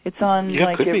 It's on.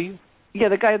 Yeah, could be. Yeah,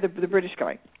 the guy, the British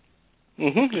guy.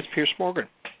 Mm-hmm. It's Pierce Morgan.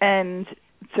 And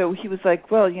so he was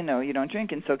like, well, you don't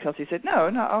drink. And so Kelsey said,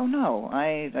 no,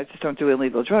 I just don't do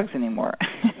illegal drugs anymore.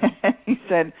 He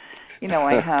said,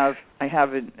 I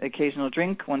have an occasional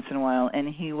drink once in a while.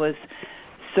 And he was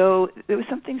it was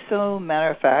something so matter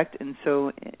of fact and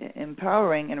so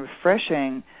empowering and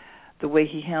refreshing the way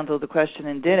he handled the question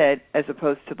and did it, as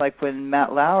opposed to like when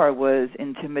Matt Lauer was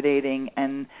intimidating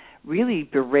and really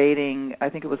berating, I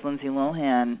think it was Lindsay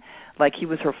Lohan, like he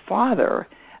was her father,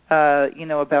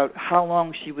 about how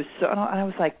long she was so, and I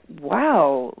was like,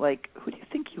 wow, like, who do you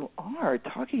think you are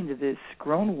talking to this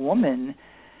grown woman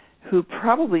who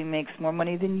probably makes more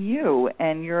money than you,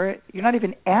 and you're not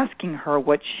even asking her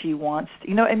what she wants,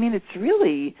 it's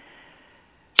really...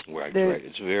 Right.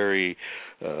 It's very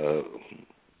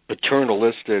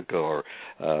paternalistic or,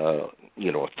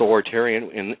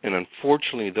 authoritarian, and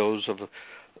unfortunately those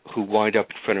who wind up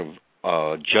in front of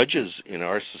judges in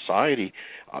our society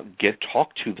get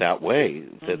talked to that way,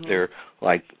 that they're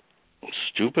like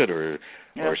stupid or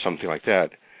something like that.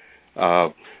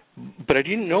 But I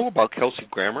didn't know about Kelsey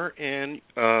Grammer, and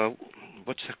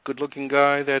what's that good-looking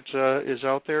guy that is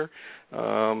out there?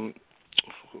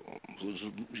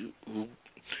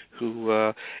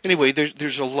 Anyway,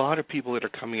 there's a lot of people that are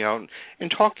coming out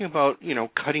and talking about,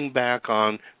 cutting back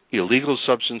on illegal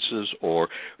substances or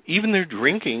even their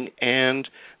drinking and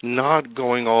not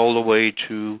going all the way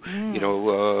to,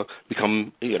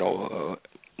 become,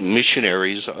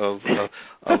 missionaries of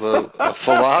a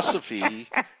philosophy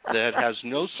that has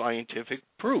no scientific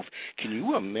proof. Can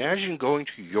you imagine going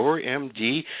to your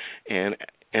MD and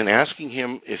asking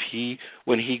him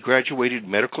when he graduated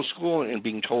medical school and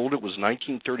being told it was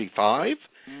 1935?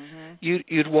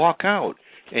 You'd walk out.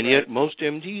 And yet most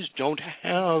MDs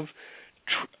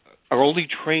are only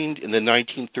trained in the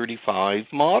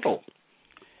 1935 model.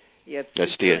 Yeah,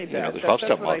 that's really bad. the That's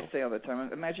what model. I say all the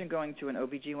time. Imagine going to an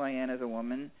OBGYN as a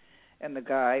woman and the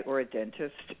guy, or a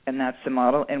dentist, and that's the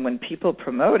model. And when people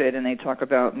promote it and they talk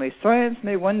about, my science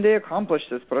may one day accomplish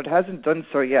this, but it hasn't done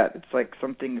so yet. It's like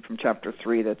something from Chapter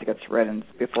 3 that gets read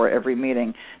before every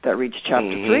meeting that reached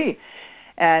Chapter 3.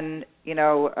 And,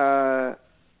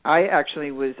 I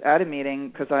actually was at a meeting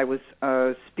because I was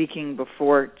speaking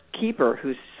before Keeper,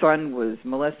 whose son was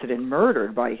molested and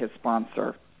murdered by his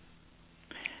sponsor.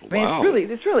 I mean, wow.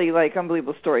 It's really like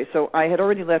unbelievable story. So I had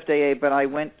already left AA, but I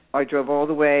drove all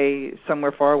the way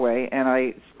somewhere far away, and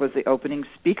I was the opening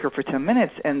speaker for 10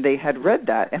 minutes, and they had read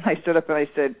that, and I stood up and I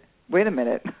said, wait a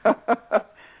minute,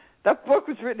 that book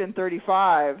was written in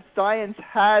 35. Science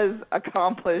has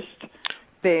accomplished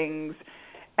things,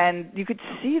 and you could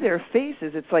see their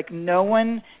faces. It's like no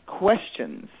one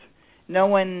questions. No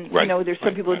one, there's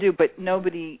some people who do, but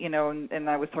nobody, and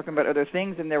I was talking about other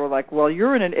things, and they were like, well,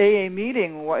 you're in an AA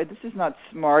meeting. This is not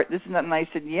smart. This is not nice.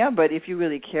 And yeah, but if you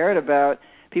really cared about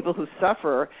people who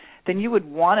suffer, then you would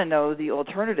want to know the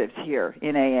alternatives here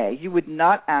in AA. You would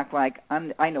not act like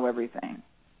I know everything.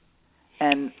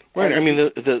 And right. I mean,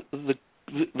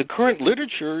 the current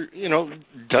literature,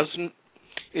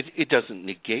 doesn't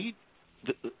negate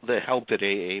the help that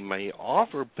AA may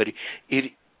offer, but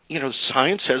it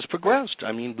science has progressed.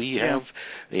 I mean, we have,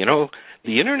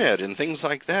 the internet and things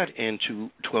like that, and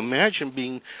to imagine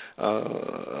being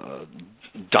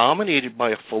dominated by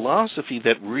a philosophy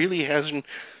that really hasn't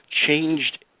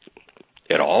changed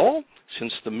at all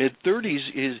since the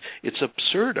mid-30s it's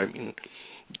absurd. I mean,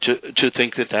 to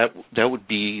think that would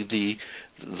be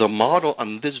the model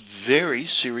on this very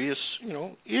serious,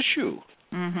 issue.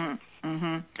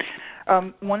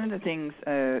 One of the things,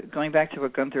 going back to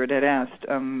what Gunther had asked,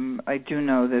 I do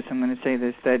know this, I'm going to say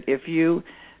this, that if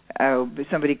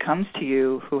somebody comes to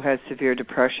you who has severe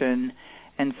depression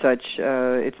and such,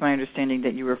 it's my understanding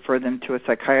that you refer them to a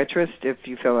psychiatrist if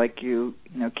you feel like you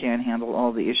can't handle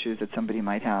all the issues that somebody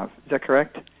might have. Is that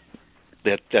correct?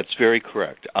 That's very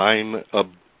correct. I'm a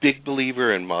big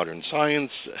believer in modern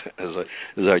science, as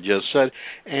I just said,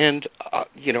 and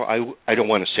I don't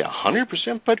want to say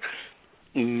 100%, but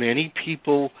many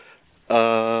people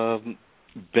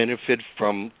benefit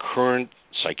from current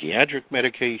psychiatric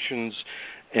medications,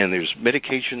 and there's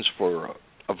medications for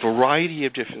a variety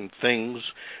of different things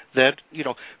that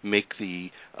make the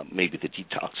maybe the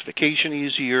detoxification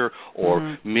easier,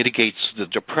 or mitigates the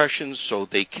depression so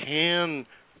they can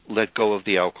let go of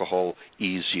the alcohol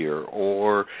easier,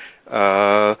 or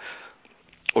their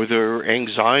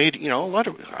anxiety.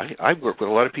 I work with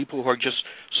a lot of people who are just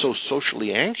so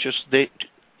socially anxious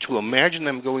to imagine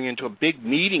them going into a big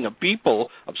meeting of people,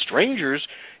 of strangers,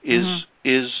 is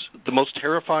the most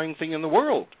terrifying thing in the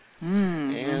world.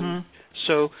 And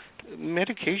so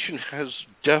medication has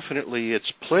definitely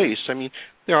its place. I mean,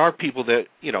 there are people that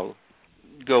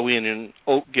go in and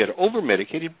get over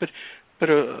medicated, but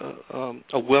a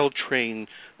well-trained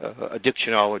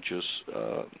addictionologist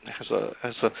has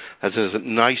a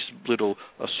nice little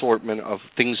assortment of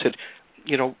things that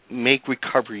make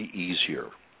recovery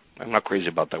easier. I'm not crazy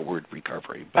about that word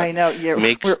recovery, but I know,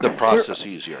 makes the process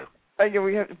easier.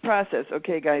 We have to process.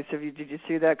 Okay, guys, did you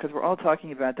see that? Because we're all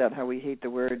talking about that, how we hate the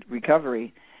word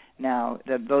recovery now,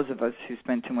 that those of us who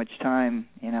spend too much time,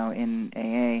 in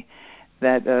AA,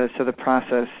 that so the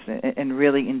process and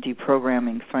really in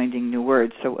deprogramming, finding new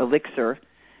words. So elixir,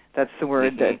 that's the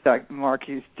word that Dr. Marc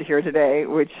used to hear today,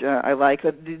 which I like.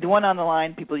 The one on the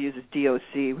line people use is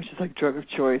DOC, which is like drug of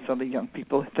choice. All the young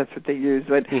people, that's what they use.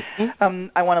 But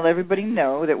I want to let everybody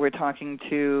know that we're talking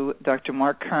to Dr.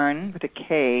 Marc Kern with a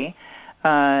K,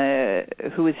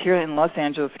 who is here in Los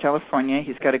Angeles, California.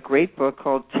 He's got a great book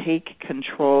called Take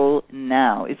Control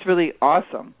Now. It's really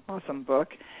awesome book.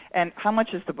 And how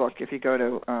much is the book? If you go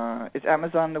to, is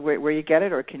Amazon the way where you get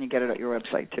it, or can you get it at your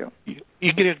website too?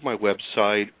 You get it at my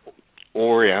website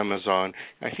or Amazon.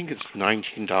 I think it's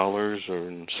 $19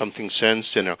 or something cents,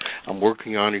 and I'm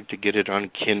working on it to get it on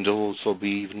Kindle, so it'll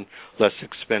be even less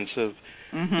expensive.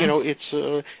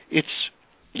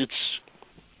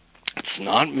 It's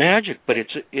not magic, but it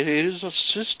is a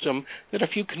system that if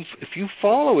you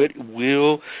follow it,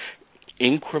 will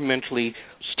incrementally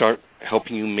start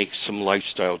helping you make some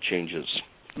lifestyle changes.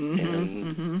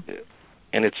 And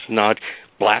it's not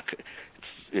black.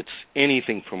 It's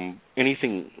anything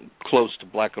close to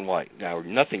black and white. Now,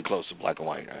 nothing close to black and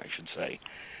white, I should say.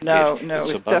 No,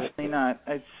 it's definitely not.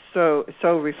 It's so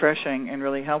refreshing and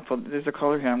really helpful. There's a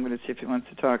caller here. I'm going to see if he wants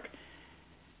to talk.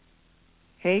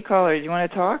 Hey, caller, do you want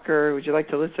to talk, or would you like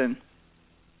to listen?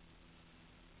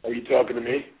 Are you talking to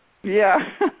me? Yeah.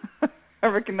 I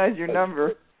recognize your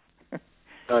number.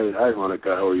 Hi, Monica.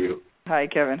 How are you? Hi,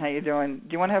 Kevin. How you doing?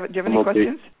 Do you have any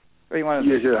questions? Or you want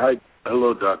to? Yeah. Hi.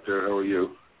 Hello, doctor. How are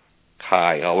you?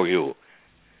 Hi. How are you?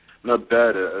 Not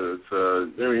bad. It's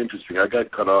very interesting. I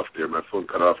got cut off there. My phone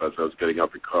cut off as I was getting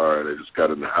out the car, and I just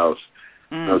got in the house.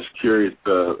 I was curious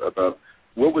about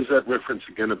what was that reference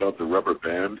again about the rubber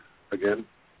band again?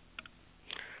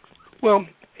 Well,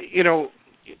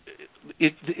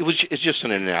 it's just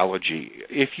an analogy.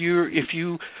 If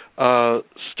you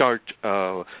start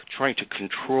trying to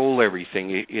control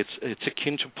everything, it's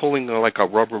akin to pulling like a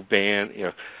rubber band,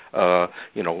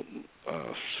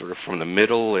 sort of from the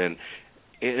middle, and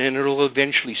it'll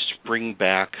eventually spring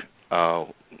back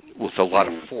with a lot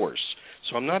of force.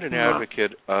 So I'm not an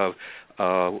advocate of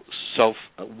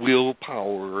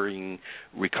self-willpowering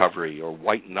recovery or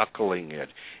white-knuckling it.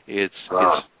 It's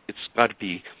got to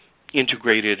be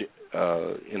integrated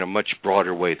in a much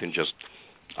broader way than just,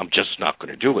 I'm just not going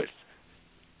to do it.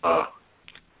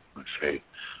 Okay.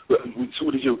 So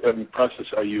what is your process?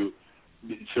 So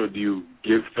do you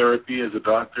give therapy as a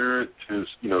doctor to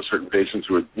certain patients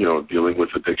who are dealing with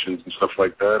addictions and stuff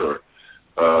like that, or?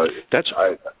 That's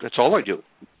all I do.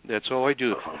 That's all I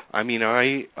do. I mean,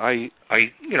 I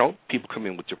people come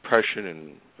in with depression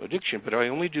and addiction, but I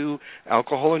only do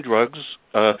alcohol and drugs,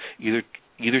 either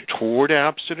toward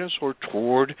abstinence or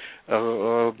toward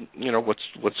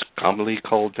what's commonly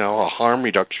called now a harm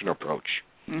reduction approach.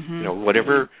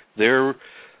 Whatever they're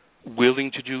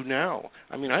willing to do now.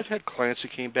 I mean, I've had clients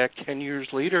that came back 10 years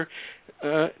later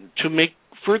to make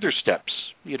further steps,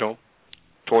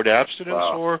 toward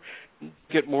abstinence or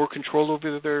get more control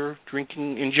over their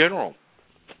drinking in general.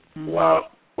 Wow.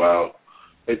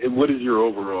 And what is your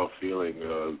overall feeling,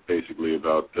 basically,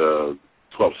 about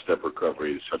 12-step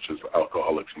recovery, such as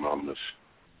Alcoholics Anonymous?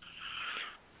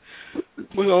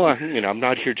 Well, I'm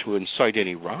not here to incite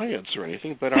any riots or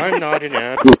anything, but I'm not an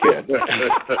advocate.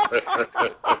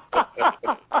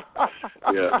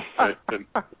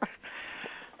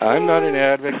 I'm not an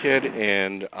advocate,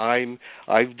 and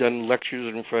I've done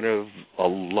lectures in front of a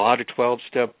lot of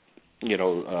 12-step,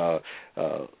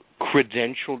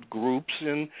 credentialed groups,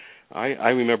 and I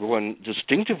remember one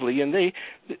distinctively, and they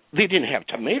didn't have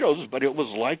tomatoes, but it was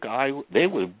like they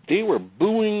were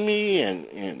booing me and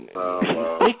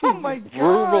making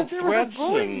verbal threats.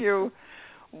 Booing you.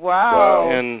 Wow.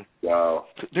 And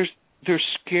they're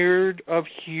scared of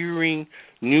hearing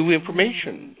new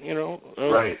information,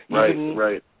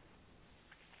 Right.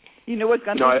 You know what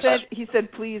Gunther said? He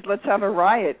said, "Please, let's have a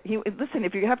riot." Listen,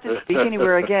 if you have to speak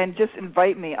anywhere again, just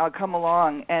invite me. I'll come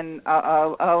along, and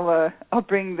I'll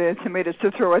bring the tomatoes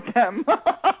to throw at them.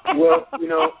 Well,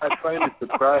 I find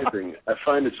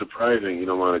it surprising.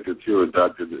 Monica, too,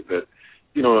 Doctor, that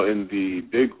in the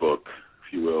big book,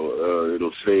 if you will,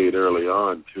 it'll say it early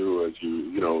on too, as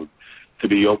you to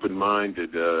be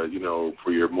open-minded,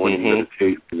 for your morning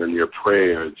meditation and your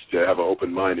prayers, to have an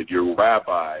open-minded, your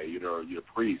rabbi, your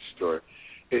priest, or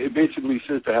it basically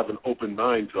says to have an open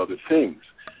mind to other things,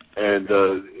 and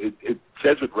it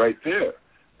says it right there,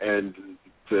 and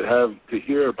to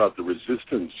hear about the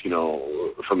resistance,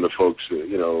 from the folks,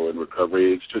 in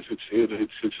recovery, it's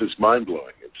just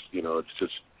mind-blowing. It's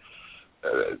just,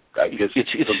 I guess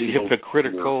it's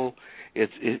hypocritical.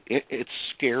 It's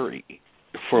scary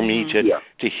for me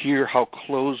to hear how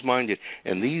close-minded,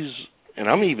 and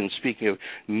I'm even speaking of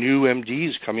new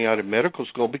MDs coming out of medical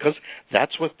school, because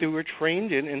that's what they were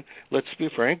trained in. And let's be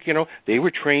frank, they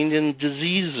were trained in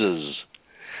diseases,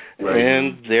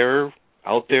 and they're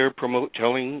out there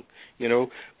telling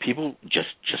people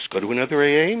just go to another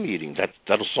AA meeting.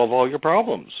 That'll solve all your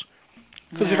problems,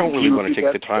 because they don't really want to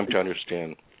take the time to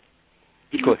understand.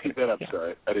 Could you repeat that? I'm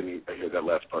sorry, I didn't hear that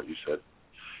last part you said.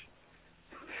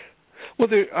 Well,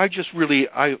 I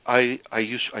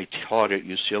taught at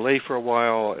UCLA for a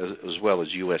while, as well as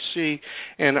USC,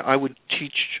 and I would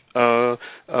teach up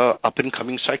and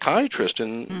coming psychiatrists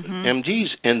and MDs,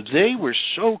 and they were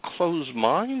so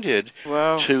close-minded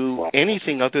to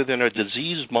anything other than a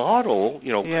disease model.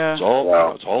 It's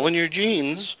all in your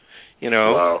genes.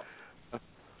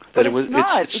 But it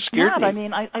scared me. I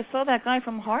mean, I saw that guy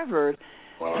from Harvard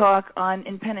talk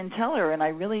in Penn and Teller, and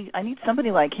I need somebody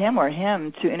like him or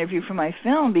him to interview for my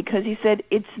film, because he said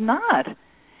it's not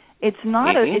in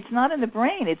the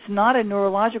brain. It's not a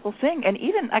neurological thing. And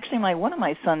even actually, one of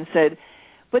my sons said,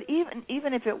 but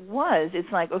even if it was,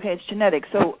 it's like, okay, it's genetic.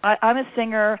 So I'm a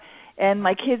singer, and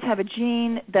my kids have a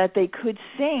gene that they could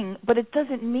sing, but it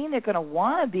doesn't mean they're going to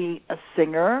want to be a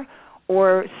singer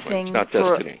or sing. It's not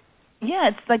destiny. Yeah,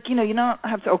 it's like, you don't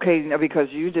have to,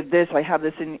 because you did this, I have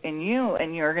this in you,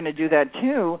 and you're going to do that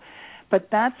too. But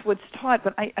that's what's taught.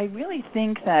 But I really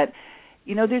think that,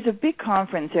 there's a big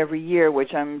conference every year,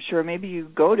 which I'm sure maybe you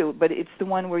go to, but it's the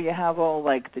one where you have all,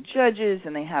 like, the judges,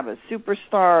 and they have a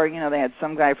superstar. They had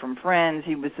some guy from Friends.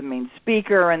 He was the main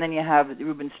speaker, and then you have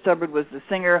Ruben Stubbard was the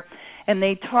singer. And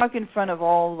they talk in front of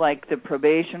all, like, the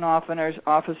probation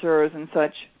officers and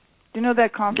such. Do you know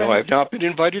that conference? No, I've not been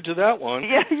invited to that one.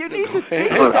 Yeah, you need to see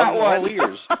that one. All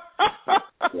ears.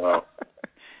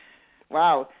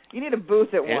 Wow. You need a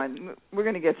booth at one. We're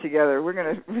going to get together. We're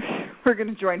going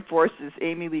to join forces,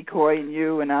 Amy Lee Coy and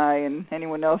you and I and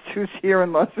anyone else who's here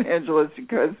in Los Angeles,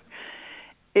 because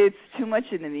it's too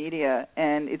much in the media,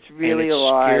 and it's really a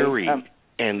lot. Scary.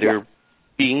 And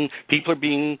people are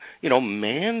being,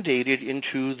 mandated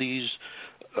into these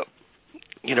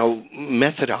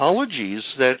methodologies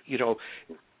that,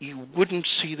 you wouldn't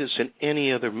see this in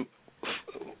any other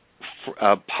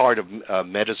part of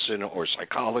medicine or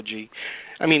psychology.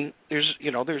 I mean, there's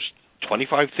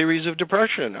 25 theories of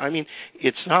depression. I mean,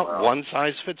 it's not one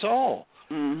size fits all.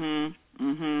 I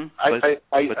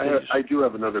do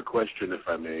have another question, if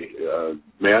I may.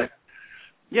 May I?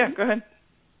 Yeah, go ahead.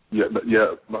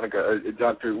 Yeah, Monica,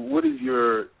 Doctor, what is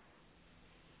your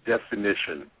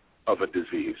definition of a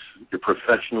disease, your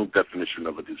professional definition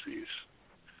of a disease?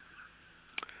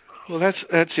 Well, that's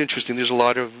interesting. There's a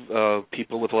lot of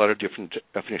people with a lot of different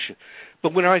definitions.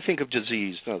 But when I think of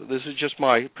disease, now this is just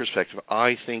my perspective,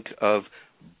 I think of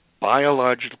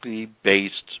biologically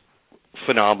based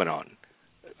phenomenon.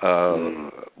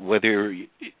 Whether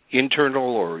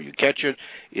internal or you catch it,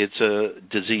 it's a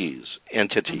disease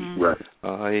entity.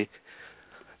 Right.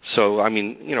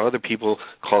 Other people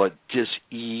call it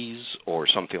dis-ease or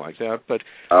something like that. But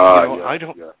I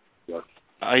don't. Yeah.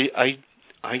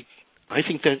 I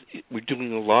think that we're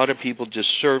doing a lot of people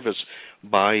disservice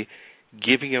by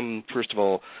giving them, first of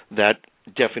all, that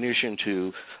definition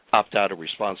to opt out of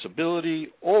responsibility,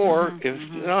 or if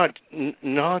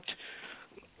not.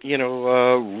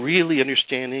 Really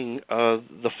understanding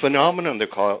the phenomenon they're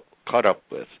caught up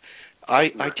with. I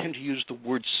tend to use the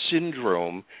word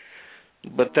syndrome,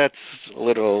 but that's a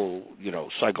little,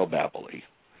 psychobabbly.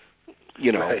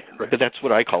 Right. But that's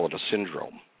what I call it, a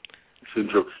syndrome.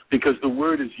 Syndrome, because the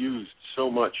word is used so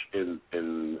much in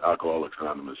Alcoholics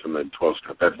Anonymous and then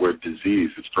 12-step. That word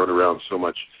disease is thrown around so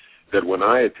much that when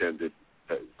I attended,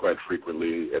 quite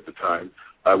frequently at the time,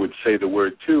 I would say the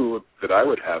word too, that I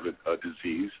would have a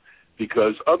disease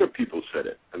because other people said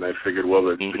it, and I figured, well,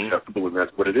 it's acceptable, and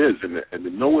that's what it is.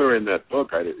 And nowhere in that book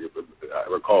I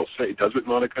recall does it,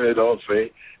 Monica, at all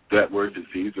say that word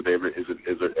disease? Is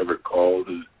it ever called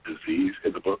disease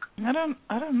in the book? I don't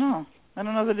know. I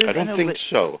don't know that it is. I don't think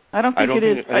so. I don't think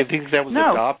it is. I think that was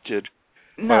adopted.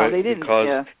 No, they didn't.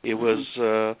 Because it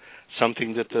was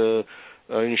something that the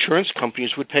insurance companies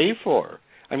would pay for.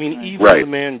 I mean, even the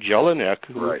man Jelinek,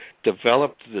 who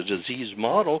developed the disease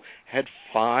model, had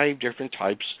 5 different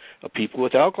types of people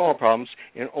with alcohol problems,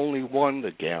 and only one,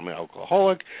 the gamma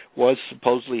alcoholic, was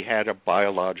supposedly had a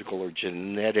biological or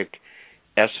genetic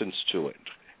essence to it,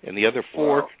 and the other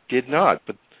 4 did not.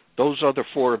 But those other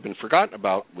 4 have been forgotten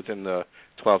about within the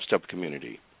 12-step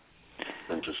community.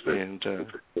 Interesting. And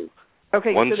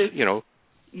okay, once, so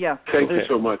yeah. Thank you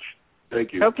so much.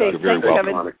 Thank you. Okay, thanks,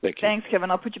 Kevin. Thank you. Thanks,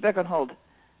 Kevin. I'll put you back on hold.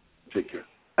 Take care.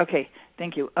 Okay,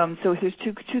 thank you. So there's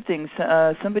two things.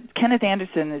 Kenneth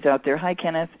Anderson is out there. Hi,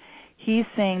 Kenneth. He's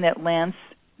saying that Lance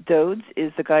Dodds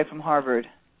is the guy from Harvard.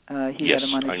 He yes, had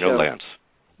him on his I know show. Lance.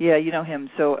 Yeah, you know him.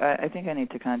 So I think I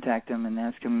need to contact him and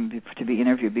ask him to be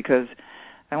interviewed because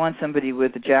I want somebody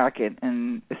with a jacket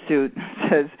and a suit that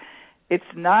says it's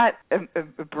not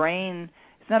a brain.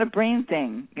 It's not a brain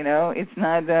thing, you know. It's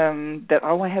not that,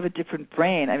 I have a different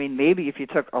brain. I mean, maybe if you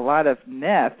took a lot of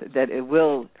meth, that it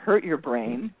will hurt your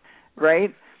brain,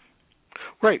 right?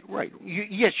 Right.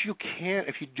 Yes, you can.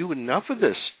 If you do enough of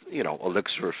this,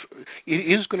 elixir, it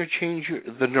is going to change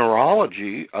the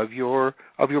neurology of your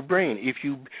brain. If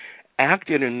you act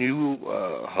in a new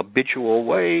habitual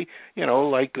way,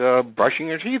 like brushing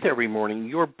your teeth every morning,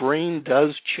 your brain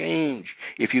does change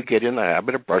if you get in the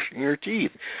habit of brushing your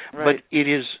teeth. Right. But it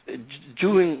is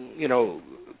doing,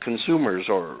 consumers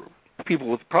or people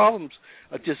with problems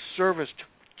a disservice to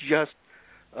just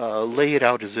lay it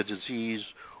out as a disease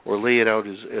or lay it out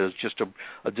as just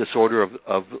a disorder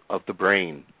of the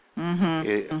brain.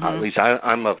 At least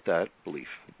I'm of that belief.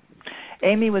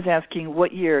 Amy was asking,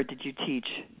 what year did you teach?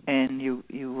 And you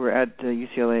were at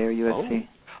UCLA or USC?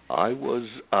 I was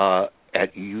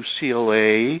at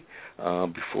UCLA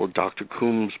before Dr.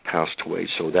 Coombs passed away,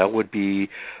 so that would be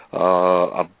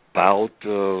about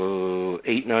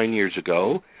 8-9 years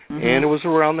ago. And it was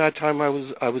around that time I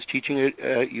was teaching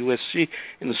at USC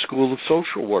in the School of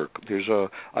Social Work. There's a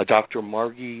Dr.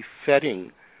 Margie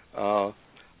Fetting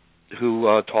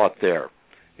who taught there,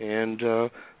 and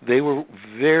they were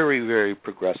very, very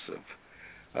progressive.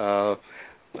 I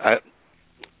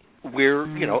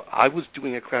was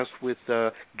doing a class with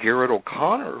Garrett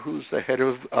O'Connor, who's the head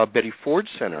of Betty Ford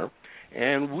Center,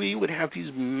 and we would have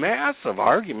these massive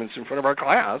arguments in front of our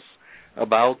class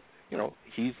about,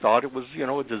 he thought it was,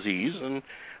 a disease, and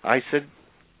I said,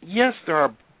 yes, there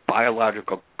are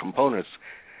biological components,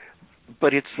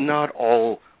 but it's not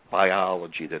all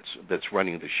biology that's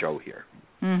running the show here.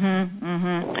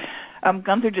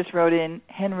 Gunther just wrote in,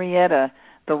 Henrietta,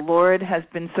 the Lord has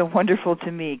been so wonderful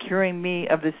to me, curing me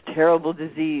of this terrible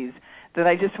disease, that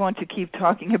I just want to keep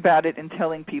talking about it and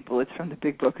telling people. It's from the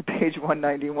Big Book, page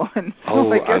 191.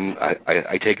 So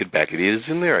I take it back. It is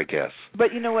in there, I guess.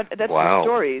 But you know what? That's the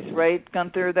stories, right,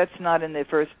 Gunther? That's not in the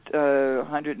first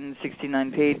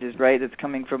 169 pages, right? It's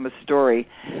coming from a story.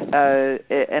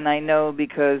 And I know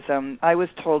because I was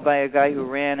told by a guy who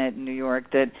ran it in New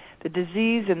York that the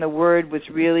disease and the word was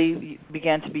really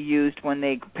began to be used when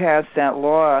they passed that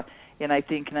law in, I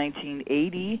think,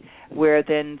 1980, where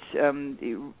then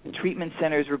treatment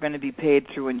centers were going to be paid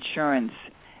through insurance,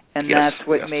 and that's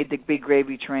what made the big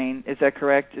gravy train. Is that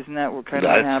correct? Isn't that what kind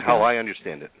of happened? That's how I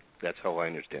understand it.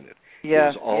 Yeah,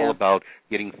 it was all about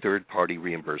getting third-party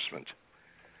reimbursement.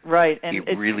 Right. And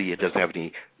it doesn't have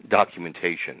any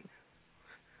documentation.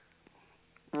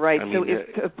 Right. So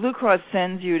if Blue Cross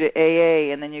sends you to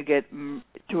AA and then you get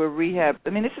to a rehab,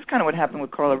 I mean, this is kind of what happened with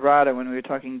Carla Brada when we were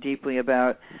talking deeply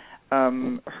about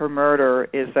her murder,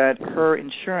 is that her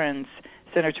insurance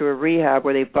sent her to a rehab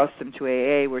where they bussed them to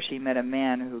AA where she met a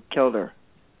man who killed her.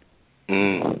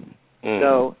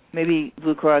 So maybe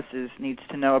Blue Cross needs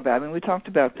to know about it. I mean, we talked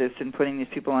about this and putting these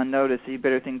people on notice, so you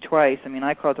better think twice. I mean,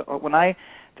 when I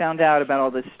found out about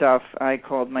all this stuff, I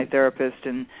called my therapist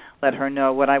and let her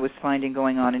know what I was finding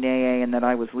going on in AA and that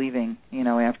I was leaving,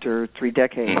 after 3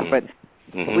 decades. But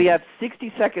we have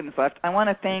 60 seconds left. I want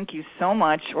to thank you so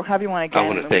much. We'll have you on again. I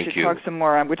want to thank you. We should talk some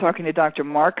more. We're talking to Dr.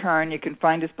 Marc Kern. You can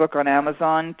find his book on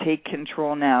Amazon, Take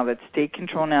Control Now. That's Take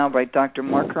Control Now by Dr.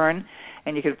 Marc Kern.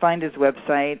 And you can find his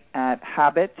website at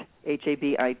Habit,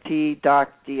 HABIT.doc.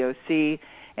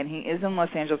 And he is in Los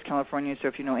Angeles, California, so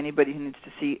if you know anybody who needs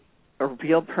to see a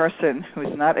real person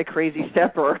who's not a crazy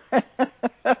stepper,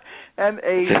 and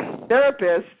a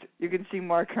therapist, you can see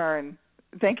Marc Kern.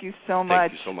 Thank you so much.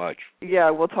 Thank you so much. Yeah,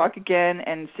 we'll talk again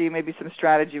and see maybe some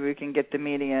strategy we can get the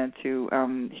media to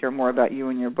hear more about you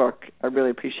and your book. I really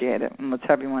appreciate it. And let's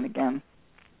have you on again.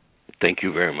 Thank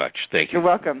you very much. Thank you. You're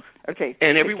welcome. Okay.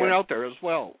 And everyone out there as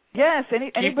well. Yes,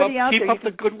 anybody out there. Keep up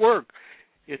the good work.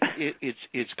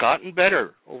 It's gotten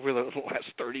better over the last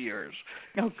 30 years.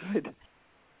 Oh, good.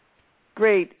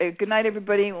 Great. Good night,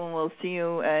 everybody, and we'll see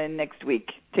you next week.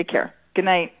 Take care. Good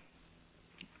night.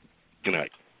 Good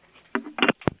night.